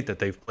Penn State that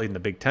they've played in the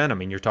Big Ten. I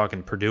mean, you're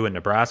talking Purdue and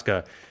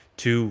Nebraska,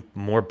 two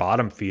more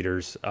bottom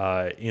feeders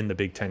in the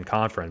Big Ten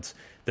Conference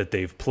that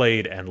they've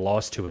played and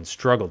lost to and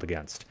struggled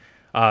against.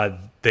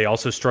 They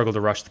also struggle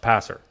to rush the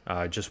passer,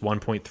 just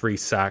 1.3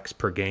 sacks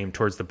per game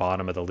towards the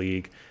bottom of the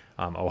league.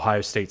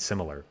 Ohio State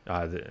similar,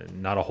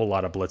 not a whole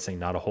lot of blitzing,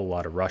 not a whole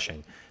lot of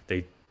rushing.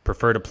 They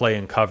prefer to play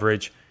in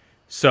coverage.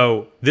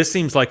 So this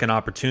seems like an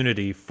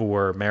opportunity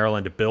for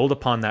Maryland to build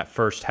upon that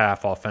first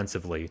half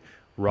offensively,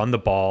 run the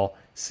ball,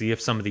 see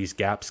if some of these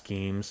gap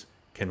schemes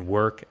can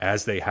work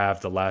as they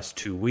have the last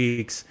 2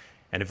 weeks.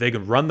 And if they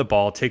can run the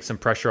ball, take some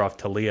pressure off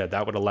Taulia,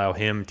 that would allow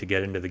him to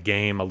get into the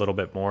game a little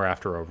bit more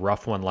after a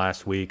rough one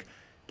last week,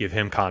 give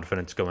him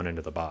confidence going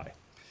into the bye.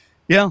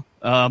 Yeah.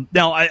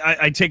 Now,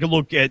 I take a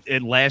look at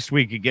last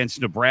week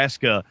against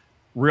Nebraska,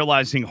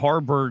 realizing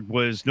Harburg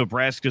was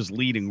Nebraska's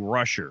leading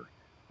rusher.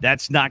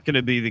 That's not going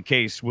to be the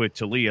case with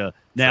Taulia.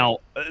 Now,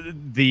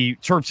 the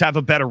Terps have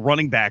a better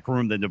running back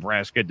room than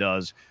Nebraska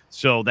does,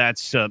 so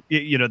that's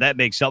that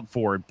makes up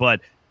for it.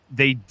 But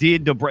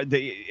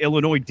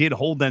Illinois did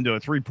hold them to a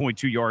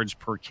 3.2 yards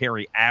per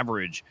carry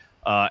average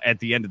at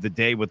the end of the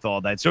day with all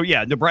that. So,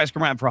 yeah, Nebraska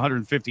ran for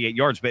 158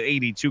 yards, but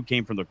 82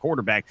 came from the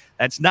quarterback.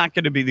 That's not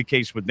going to be the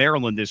case with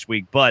Maryland this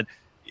week, but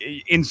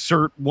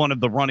insert one of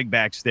the running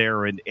backs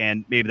there, and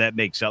maybe that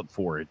makes up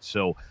for it.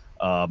 So,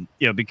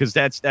 because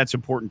that's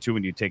important, too,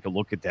 when you take a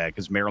look at that,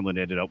 because Maryland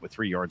ended up with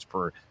 3 yards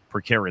per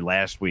carry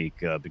last week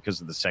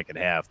because of the second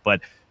half.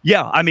 But,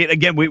 yeah, I mean,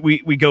 again,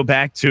 we go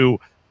back to,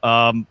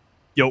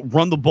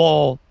 run the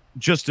ball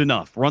just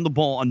enough. Run the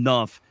ball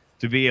enough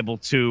to be able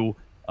to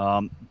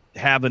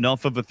have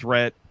enough of a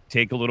threat,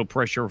 take a little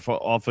pressure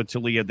off of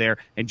Taulia there,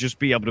 and just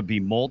be able to be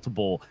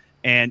multiple.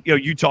 And,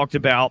 you talked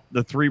about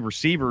the three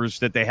receivers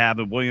that they have,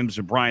 and Williams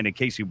and Bryan, and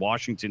Casey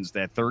Washington's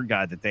that third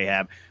guy that they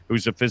have,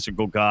 who's a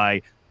physical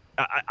guy.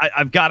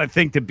 I've got to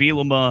think that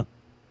Bielema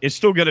is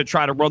still going to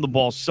try to run the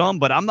ball some,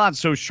 but I'm not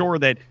so sure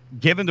that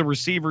given the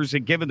receivers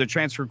and given the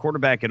transfer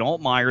quarterback in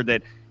Altmaier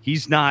that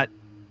he's not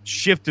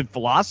shifted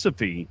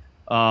philosophy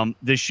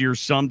this year,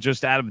 some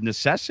just out of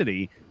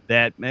necessity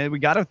that, man, we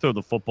got to throw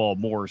the football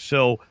more.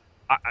 So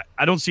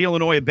I don't see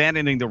Illinois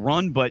abandoning the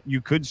run, but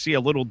you could see a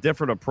little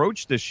different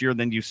approach this year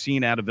than you've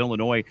seen out of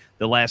Illinois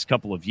the last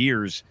couple of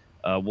years.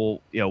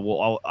 We'll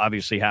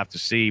obviously have to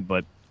see,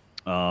 but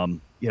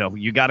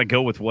you got to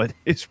go with what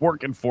is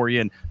working for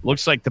you. And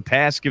looks like the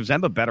pass gives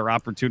them a better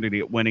opportunity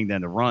at winning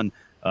than the run,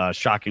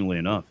 shockingly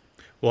enough.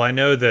 Well, I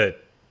know that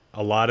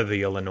a lot of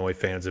the Illinois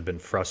fans have been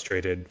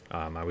frustrated.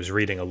 I was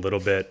reading a little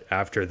bit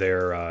after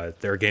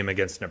their game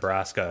against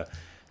Nebraska.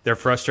 They're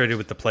frustrated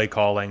with the play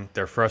calling.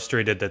 They're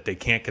frustrated that they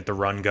can't get the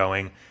run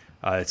going.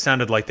 It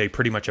sounded like they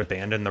pretty much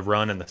abandoned the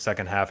run in the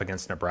second half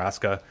against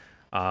Nebraska.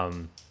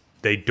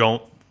 They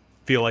don't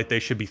feel like they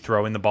should be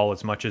throwing the ball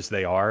as much as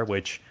they are,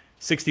 which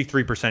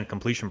 63%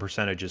 completion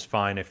percentage is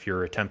fine if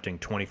you're attempting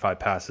 25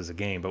 passes a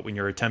game. But when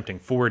you're attempting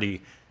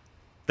 40,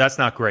 that's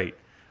not great,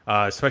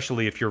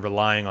 especially if you're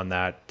relying on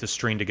that to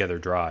string together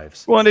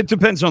drives. Well, and it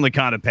depends on the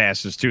kind of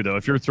passes, too, though.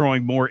 If you're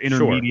throwing more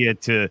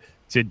intermediate to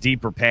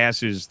deeper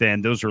passes,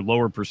 then those are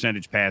lower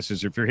percentage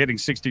passes. If you're hitting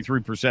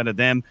 63% of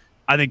them,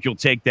 I think you'll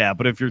take that.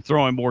 But if you're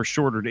throwing more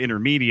shorter to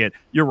intermediate,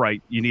 you're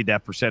right. You need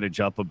that percentage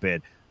up a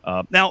bit.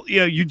 Now,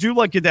 you do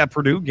like in that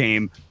Purdue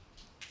game,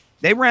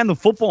 they ran the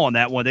football on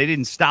that one. They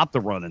didn't stop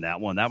the run in that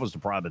one. That was the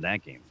problem in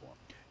that game for them.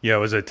 Yeah, it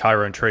was a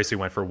Tyrone Tracy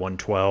went for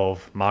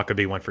 112.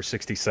 Maccabee went for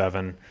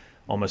 67,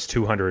 almost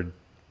 200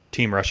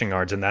 team rushing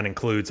yards. And that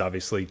includes,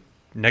 obviously,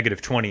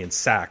 negative 20 in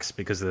sacks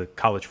because the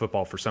college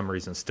football, for some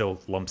reason,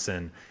 still lumps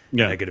in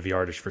negative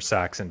yardage for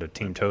sacks into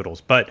team totals.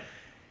 But,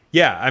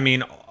 yeah, I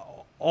mean,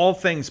 all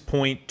things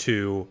point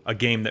to a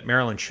game that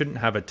Maryland shouldn't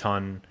have a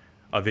ton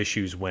of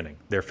issues winning.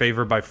 They're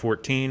favored by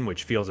 14,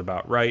 which feels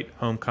about right.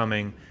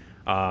 Homecoming.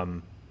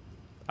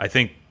 I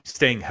think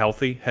staying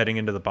healthy heading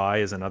into the bye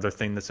is another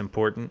thing that's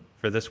important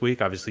for this week.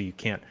 Obviously, you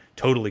can't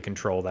totally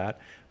control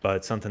that,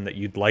 but something that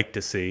you'd like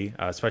to see,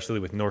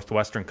 especially with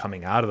Northwestern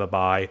coming out of the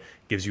bye,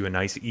 gives you a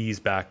nice ease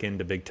back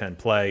into Big Ten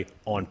play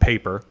on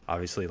paper.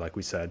 Obviously, like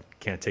we said,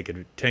 can't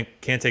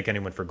take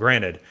anyone for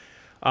granted.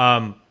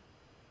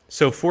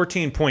 So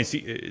 14 points.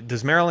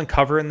 Does Maryland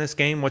cover in this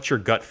game? What's your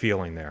gut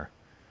feeling there?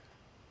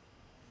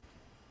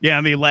 Yeah,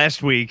 I mean,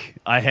 last week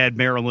I had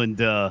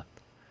Maryland.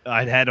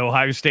 I had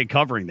Ohio State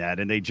covering that,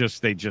 and they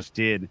just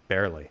did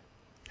barely.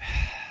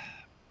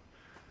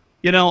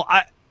 They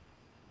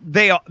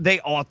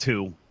ought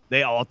to,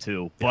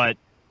 yeah. But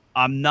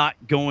I'm not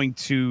going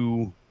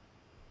to.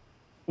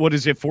 What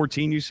is it?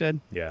 14? You said?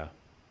 Yeah.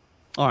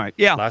 All right.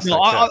 Yeah.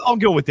 I'll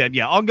go with that.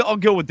 Yeah, I'll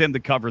go with them to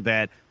cover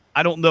that.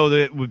 I don't know that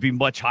it would be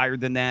much higher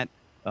than that,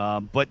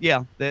 but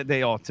yeah,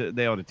 they ought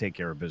to take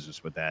care of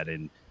business with that,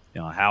 and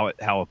how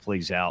it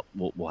plays out,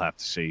 we'll have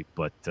to see.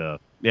 But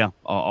yeah,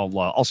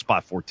 I'll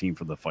spot 14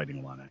 for the Fighting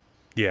Illini.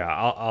 Yeah,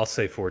 I'll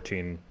say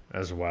 14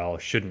 as well.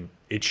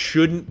 It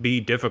shouldn't be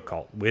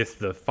difficult with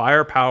the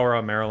firepower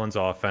on Maryland's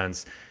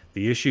offense.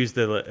 The issues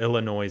that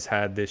Illinois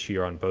had this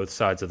year on both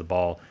sides of the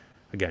ball,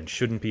 again,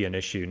 shouldn't be an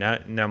issue.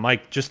 Now,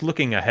 Mike, just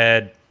looking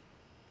ahead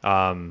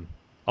a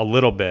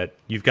little bit,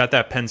 you've got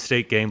that Penn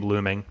State game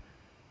looming.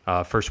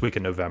 first week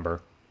in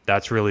November.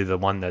 That's really the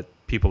one that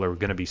people are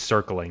going to be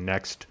circling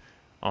next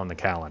on the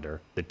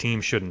calendar. The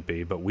team shouldn't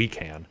be, but we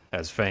can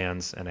as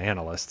fans and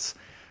analysts.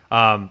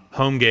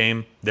 Home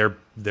game,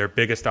 their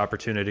biggest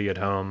opportunity at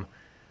home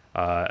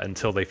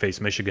until they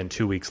face Michigan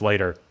 2 weeks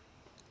later.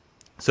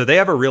 So they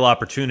have a real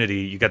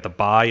opportunity. You got the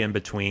bye in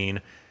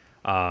between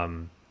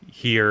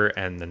here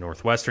and the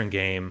Northwestern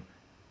game,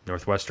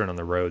 Northwestern on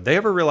the road. They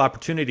have a real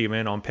opportunity,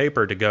 man, on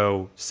paper to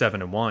go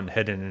 7-1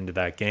 heading into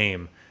that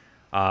game.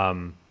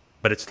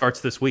 But it starts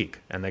this week,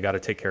 and they got to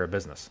take care of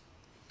business.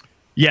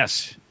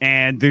 Yes,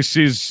 and this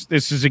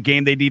is a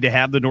game they need to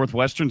have. The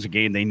Northwestern's a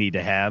game they need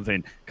to have,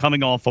 and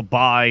coming off a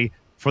bye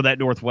for that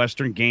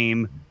Northwestern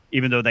game,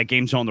 even though that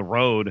game's on the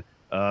road,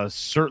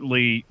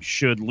 certainly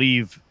should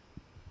leave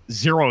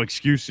zero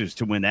excuses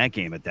to win that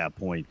game at that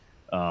point,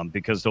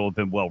 because they'll have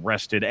been well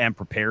rested and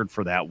prepared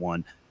for that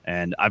one.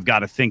 And I've got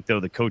to think, though,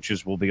 the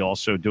coaches will be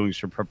also doing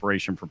some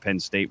preparation for Penn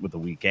State with the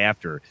week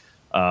after.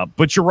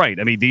 But you're right.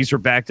 I mean, these are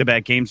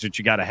back-to-back games that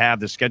you got to have.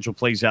 The schedule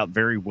plays out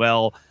very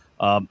well.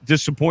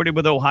 Disappointed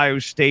with Ohio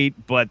State,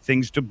 but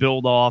things to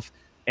build off.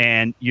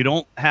 And you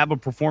don't have a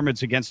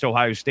performance against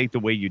Ohio State the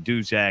way you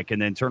do, Zach,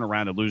 and then turn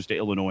around and lose to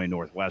Illinois and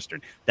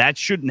Northwestern. That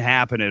shouldn't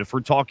happen. And if we're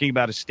talking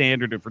about a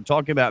standard, if we're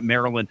talking about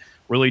Maryland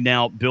really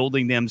now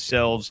building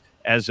themselves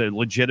as a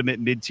legitimate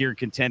mid-tier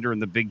contender in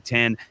the Big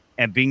Ten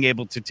and being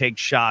able to take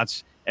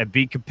shots and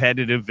be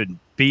competitive and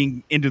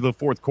being into the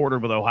fourth quarter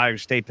with Ohio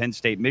State, Penn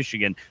State,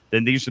 Michigan,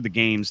 then these are the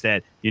games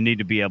that you need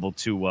to be able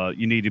to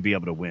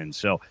win.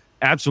 So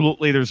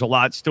absolutely, there's a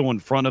lot still in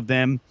front of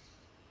them.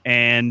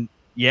 And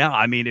yeah,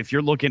 I mean, if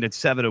you're looking at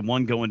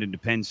 7-1 going into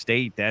Penn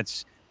State,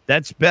 that's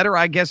better,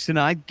 I guess, than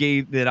I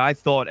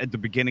thought at the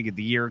beginning of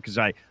the year, because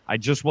I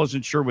just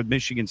wasn't sure with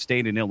Michigan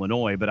State and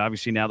Illinois. But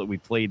obviously now that we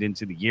played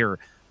into the year,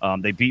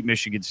 they beat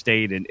Michigan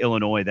State and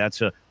Illinois.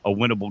 That's a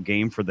winnable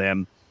game for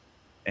them.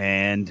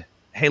 And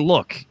hey,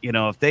 look,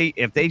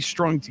 if they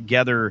strung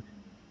together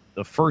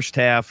the first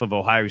half of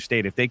Ohio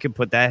State, if they could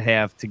put that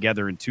half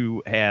together in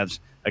two halves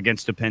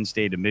against the Penn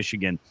State and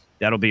Michigan,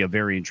 that'll be a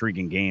very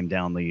intriguing game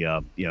down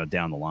the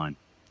line.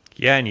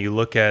 Yeah, and you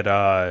look at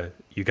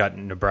you got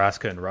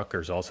Nebraska and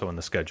Rutgers also on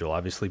the schedule,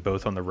 obviously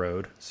both on the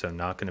road, so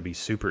not going to be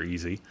super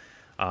easy,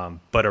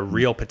 but a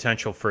real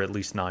potential for at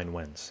least 9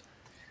 wins,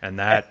 and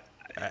that.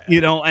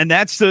 And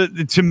that's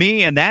to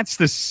me, and that's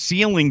the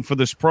ceiling for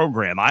this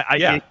program.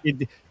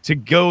 To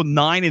go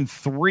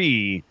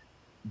 9-3,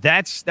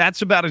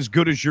 that's about as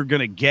good as you're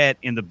going to get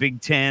in the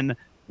Big Ten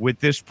with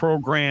this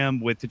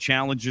program, with the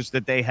challenges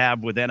that they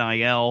have with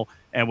NIL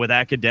and with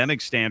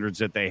academic standards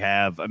that they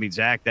have. I mean,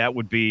 Zach, that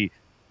would be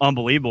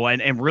unbelievable.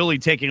 And really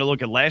taking a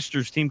look at last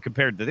year's team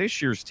compared to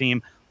this year's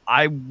team,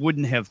 I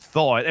wouldn't have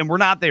thought, and we're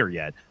not there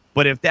yet,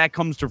 but if that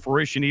comes to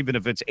fruition, even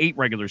if it's 8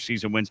 regular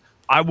season wins,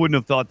 I wouldn't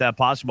have thought that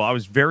possible. I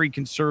was very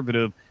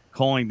conservative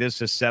calling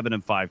this a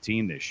 7-5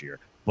 team this year.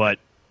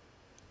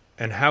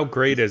 And how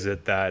great is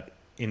it that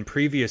in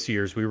previous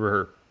years we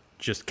were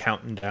just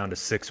counting down to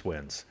 6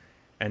 wins,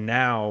 and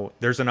now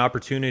there's an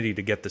opportunity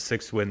to get the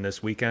 6th win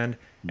this weekend.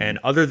 And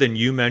other than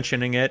you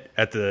mentioning it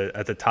at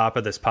the top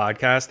of this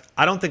podcast,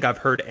 I don't think I've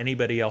heard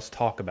anybody else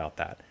talk about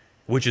that,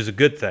 which is a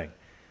good thing,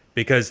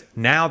 because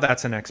now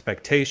that's an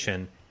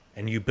expectation.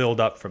 And you build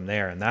up from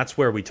there. And that's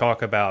where we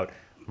talk about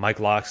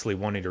Mike Locksley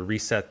wanting to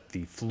reset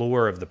the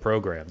floor of the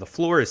program. The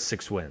floor is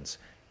 6 wins.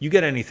 You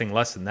get anything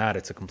less than that,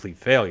 it's a complete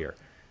failure.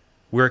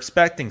 We're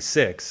expecting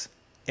 6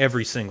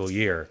 every single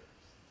year.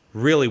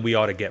 Really, we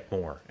ought to get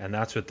more. And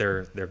that's what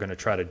they're going to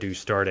try to do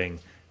starting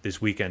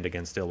this weekend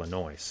against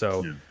Illinois.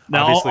 So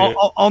now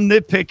I'll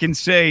nitpick and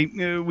say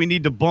we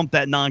need to bump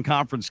that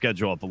non-conference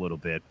schedule up a little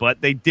bit.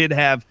 But they did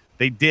have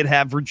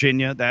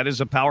Virginia. That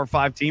is a Power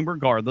 5 team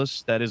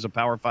regardless. That is a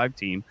Power 5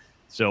 team.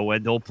 So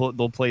they'll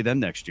play them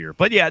next year.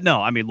 But, yeah,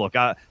 no, I mean, look,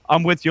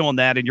 I'm with you on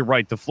that, and you're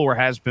right. The floor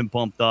has been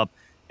pumped up.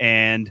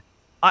 And,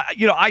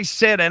 I've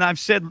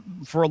said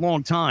for a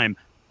long time,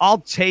 I'll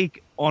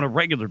take on a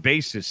regular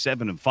basis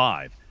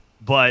 7-5.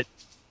 But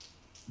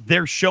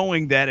they're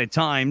showing that at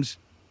times,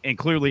 and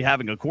clearly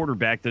having a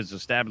quarterback that's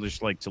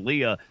established like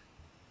Talia,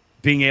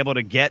 being able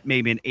to get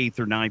maybe an 8th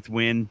or 9th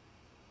win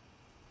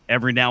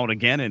every now and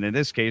again, and in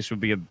this case would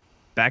be a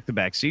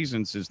back-to-back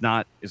seasons, is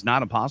not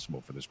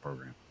impossible for this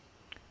program.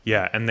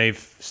 Yeah, and they've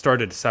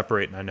started to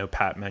separate, and I know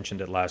Pat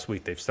mentioned it last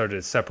week, they've started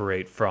to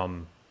separate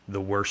from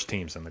the worst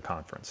teams in the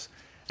conference.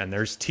 And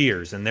there's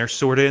tiers, and they're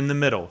sort of in the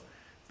middle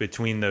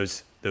between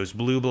those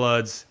blue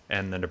bloods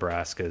and the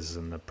Nebraskas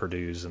and the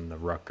Purdues and the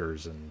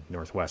Rutgers and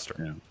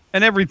Northwestern. Yeah.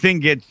 And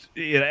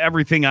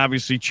everything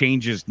obviously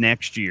changes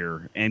next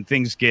year, and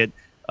things get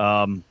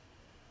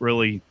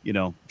really,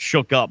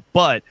 shook up.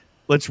 But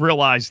let's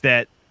realize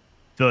that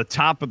the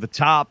top of the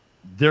top,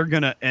 they're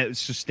going to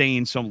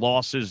sustain some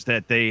losses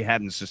that they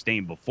hadn't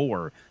sustained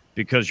before,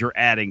 because you're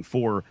adding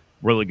 4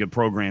 really good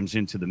programs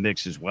into the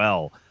mix as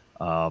well.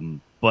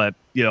 But,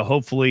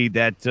 hopefully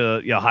that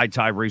high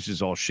tide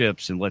raises all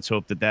ships, and let's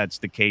hope that that's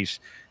the case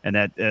and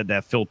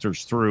that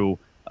filters through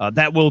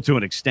That will to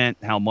an extent.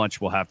 How much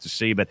we'll have to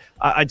see. But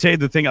I'd tell you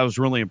the thing I was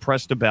really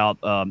impressed about,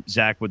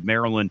 Zach, with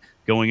Maryland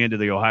going into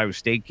the Ohio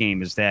State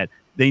game is that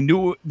they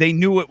knew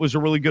it was a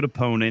really good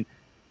opponent.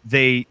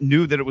 They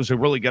knew that it was a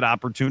really good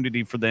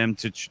opportunity for them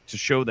to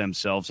show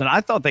themselves. And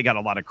I thought they got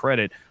a lot of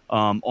credit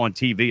on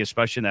TV,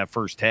 especially in that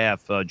first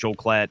half. Joel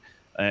Klatt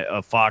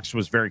of Fox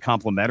was very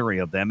complimentary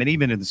of them. And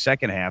even in the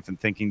second half and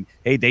thinking,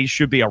 hey, they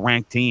should be a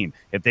ranked team.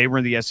 If they were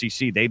in the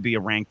SEC, they'd be a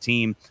ranked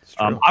team.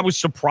 I was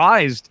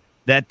surprised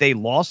that they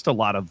lost a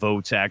lot of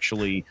votes,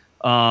 actually,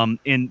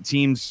 in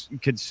teams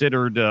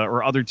considered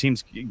or other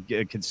teams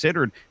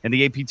considered in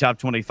the AP Top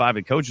 25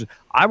 at coaches.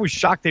 I was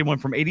shocked they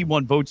went from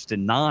 81 votes to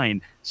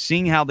 9,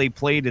 seeing how they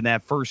played in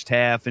that first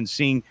half and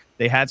seeing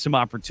they had some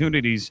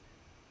opportunities.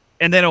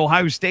 And then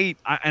Ohio State,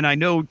 and I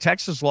know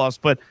Texas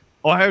lost, but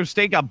Ohio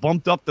State got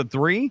bumped up to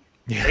 3.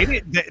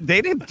 Yeah.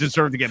 They didn't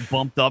deserve to get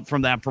bumped up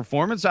from that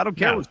performance. I don't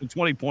care. No. It was a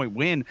 20-point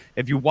win.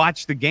 If you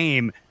watch the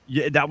game,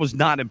 that was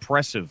not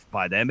impressive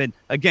by them. And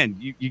again,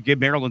 you give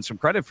Maryland some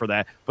credit for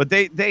that, but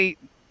they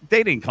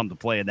didn't come to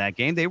play in that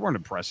game. They weren't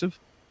impressive.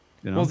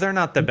 You know? Well, they're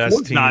not the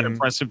best team. Not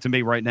impressive to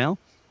me right now.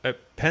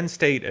 Penn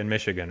State and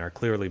Michigan are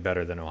clearly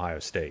better than Ohio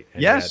State.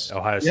 And yes.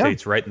 Ohio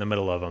State's right in the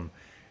middle of them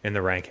in the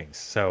rankings.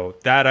 So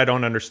that I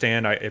don't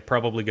understand. It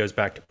probably goes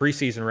back to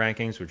preseason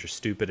rankings, which are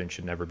stupid and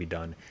should never be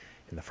done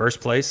in the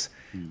first place.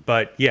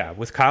 But yeah,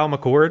 with Kyle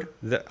McCord,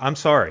 I'm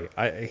sorry.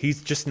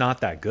 He's just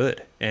not that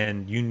good.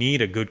 And you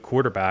need a good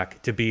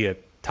quarterback to be a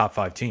top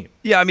 5 team.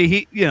 Yeah, I mean,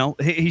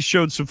 he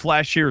showed some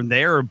flash here and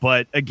there,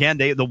 but again,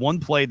 the one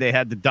play they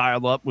had to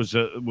dial up was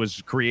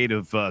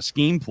creative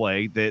scheme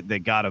play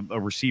that got a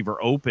receiver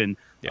open.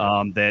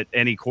 Yeah. That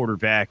any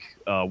quarterback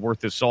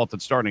worth his salt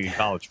that's starting in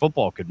college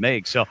football could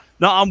make. So,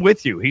 no, I'm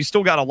with you. He's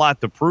still got a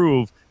lot to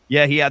prove.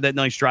 Yeah, he had that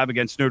nice drive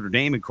against Notre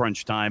Dame in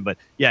crunch time, but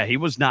yeah, he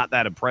was not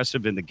that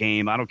impressive in the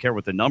game. I don't care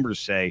what the numbers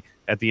say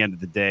at the end of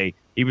the day.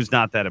 He was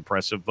not that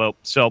impressive. But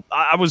so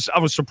I was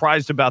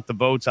surprised about the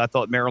votes. I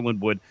thought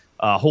Maryland would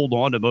hold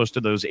on to most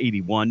of those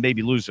 81,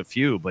 maybe lose a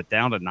few, but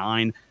down to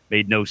 9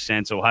 made no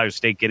sense. Ohio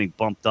State getting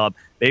bumped up.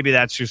 Maybe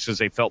that's just because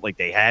they felt like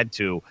they had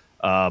to.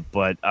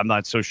 But I'm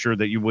not so sure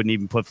that you wouldn't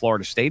even put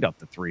Florida State up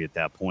to 3 at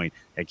that point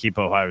and keep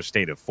Ohio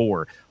State at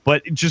 4.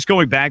 But just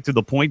going back to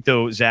the point,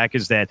 though, Zach,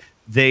 is that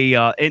they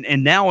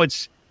and now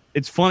it's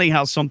funny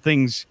how some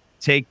things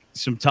take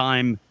some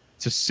time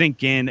to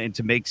sink in and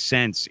to make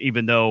sense,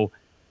 even though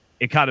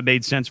it kind of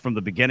made sense from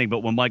the beginning.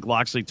 But when Mike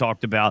Locksley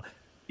talked about,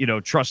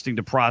 trusting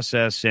the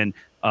process and,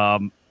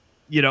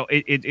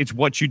 it's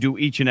what you do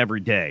each and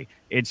every day.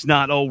 It's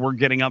not, we're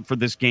getting up for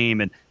this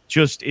game and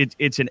just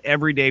it's an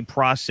everyday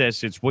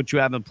process. It's what you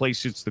have in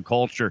place. It's the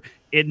culture.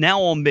 It now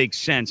all makes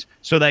sense.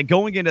 So that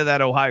going into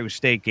that Ohio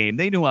State game,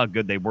 they knew how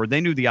good they were.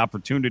 They knew the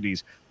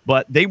opportunities,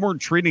 but they weren't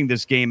treating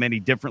this game any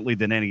differently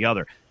than any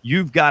other.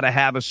 You've got to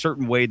have a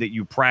certain way that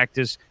you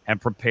practice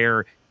and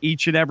prepare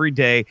each and every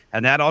day,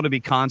 and that ought to be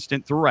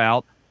constant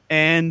throughout.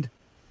 And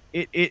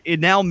it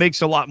now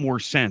makes a lot more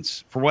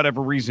sense for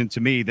whatever reason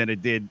to me than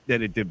it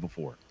did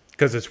before.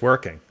 Because it's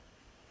working.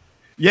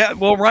 Yeah,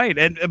 well, right,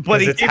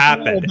 but it's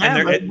happened.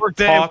 It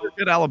worked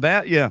at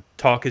Alabama. Yeah,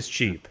 talk is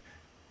cheap,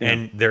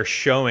 and they're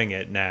showing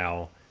it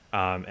now.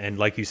 And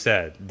like you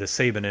said, the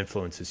Saban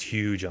influence is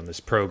huge on this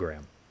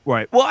program.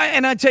 Right. Well,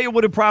 and I tell you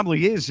what it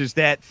probably is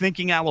that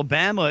thinking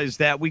Alabama is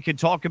that we could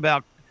talk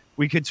about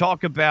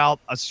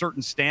a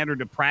certain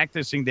standard of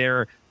practicing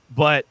there,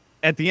 but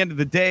at the end of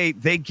the day,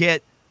 they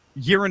get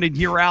year in and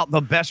year out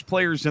the best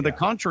players in the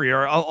country,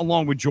 or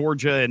along with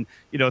Georgia, and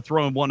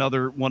throwing one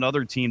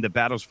other team that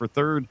battles for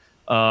third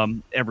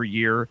every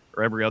year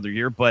or every other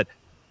year. But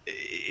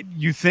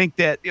you think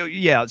that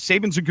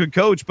Saban's a good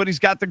coach, but he's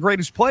got the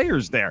greatest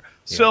players there.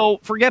 So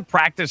forget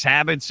practice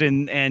habits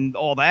and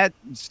all that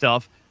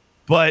stuff.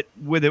 But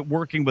with it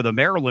working with a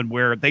Maryland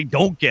where they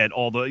don't get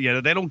all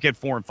the they don't get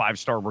 4- and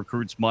 5-star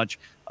recruits much,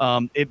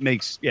 it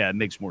makes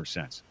more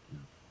sense.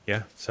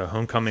 Yeah. So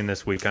homecoming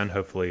this weekend.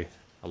 Hopefully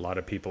a lot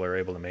of people are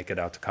able to make it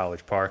out to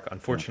College Park.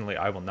 Unfortunately,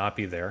 I will not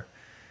be there,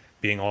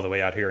 being all the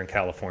way out here in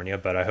California.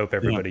 But I hope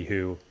everybody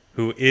who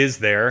is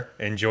there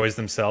enjoys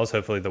themselves.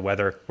 Hopefully the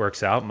weather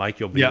works out. Mike,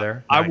 you'll be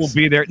there. Nice. I will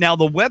be there. Now,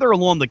 the weather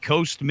along the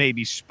coast may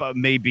be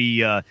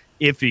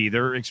iffy.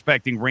 They're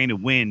expecting rain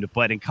and wind.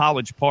 But in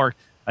College Park,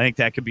 I think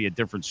that could be a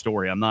different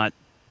story. I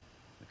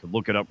could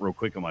look it up real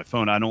quick on my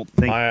phone. I don't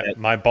think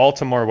my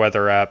Baltimore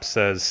weather app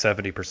says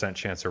 70%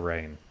 chance of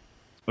rain.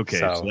 Okay,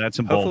 so that's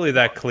in hopefully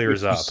that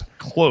clears up.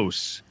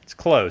 Close. It's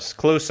close.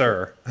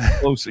 Closer.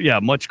 Close. Yeah,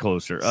 much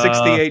closer.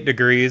 68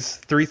 degrees,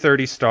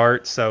 3:30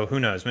 start. So who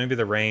knows? Maybe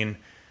the rain.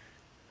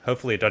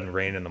 Hopefully it doesn't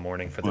rain in the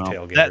morning for the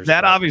tailgaters.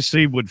 That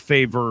obviously would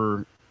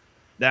favor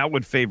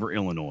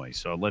Illinois.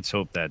 So let's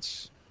hope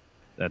that's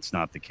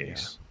not the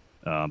case.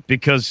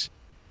 Because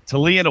to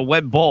lay in a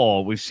wet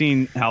ball, we've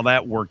seen how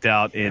that worked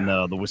out in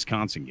the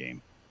Wisconsin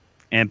game.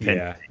 And Penn.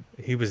 Yeah,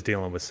 he was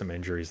dealing with some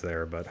injuries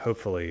there, but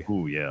hopefully,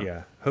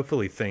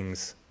 hopefully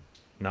things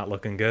not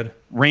looking good.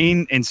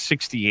 Rain and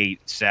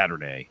 68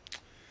 Saturday,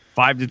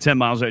 5 to 10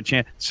 miles out of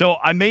chance. So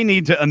I may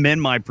need to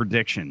amend my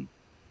prediction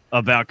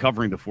about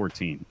covering the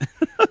 14.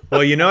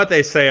 Well, you know what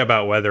they say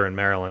about weather in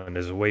Maryland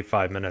is wait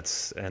 5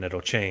 minutes and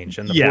it'll change,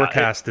 and the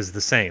forecast is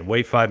the same.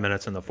 Wait 5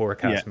 minutes and the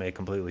forecast may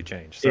completely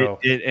change. So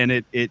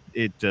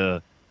it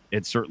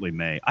certainly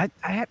may. I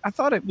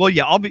thought it. Well,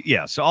 yeah, I'll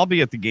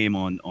be at the game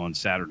on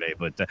Saturday.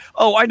 But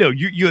I know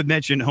you had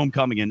mentioned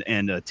homecoming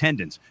and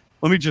attendance.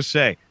 Let me just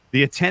say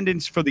the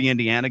attendance for the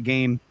Indiana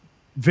game,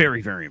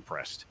 very, very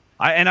impressed.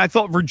 I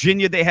thought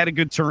Virginia, they had a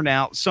good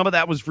turnout. Some of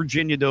that was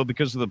Virginia though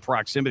because of the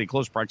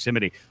close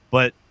proximity,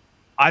 but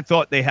I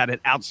thought they had an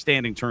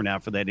outstanding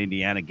turnout for that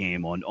Indiana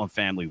game on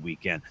Family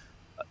Weekend.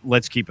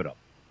 Let's keep it up.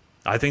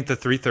 I think the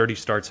 3:30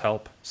 starts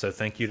help. So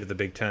thank you to the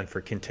Big Ten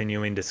for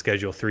continuing to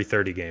schedule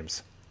 3:30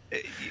 games.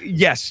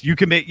 Yes, you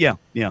can make. Yeah.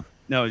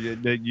 No, you're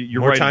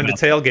more right. More time to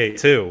tailgate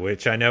too,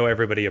 which I know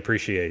everybody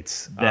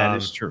appreciates. That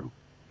is true.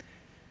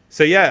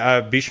 So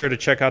be sure to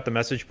check out the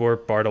message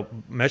board,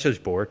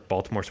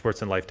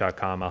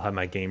 BaltimoreSportsAndLife.com. I'll have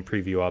my game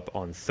preview up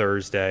on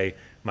Thursday.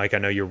 Mike, I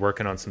know you're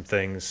working on some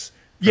things.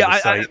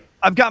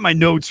 I've got my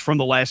notes from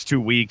the last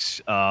 2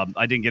 weeks.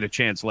 I didn't get a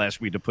chance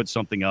last week to put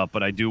something up,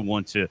 but I do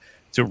want to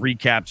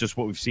recap just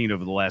what we've seen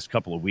over the last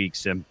couple of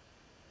weeks and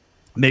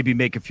maybe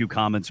make a few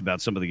comments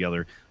about some of the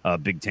other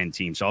Big Ten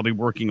teams. So I'll be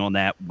working on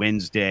that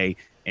Wednesday,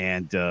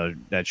 and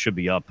that should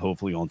be up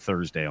hopefully on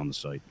Thursday on the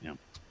site. Yeah.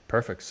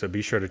 Perfect. So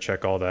be sure to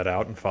check all that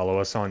out and follow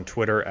us on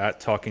Twitter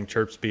at Talking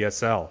Terps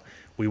BSL.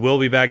 We will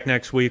be back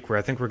next week where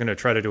I think we're going to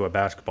try to do a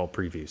basketball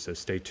preview, so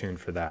stay tuned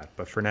for that.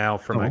 But for now,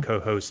 for my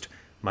co-host,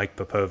 Mike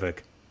Popovic,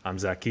 I'm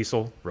Zach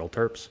Kiesel, Real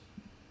Terps.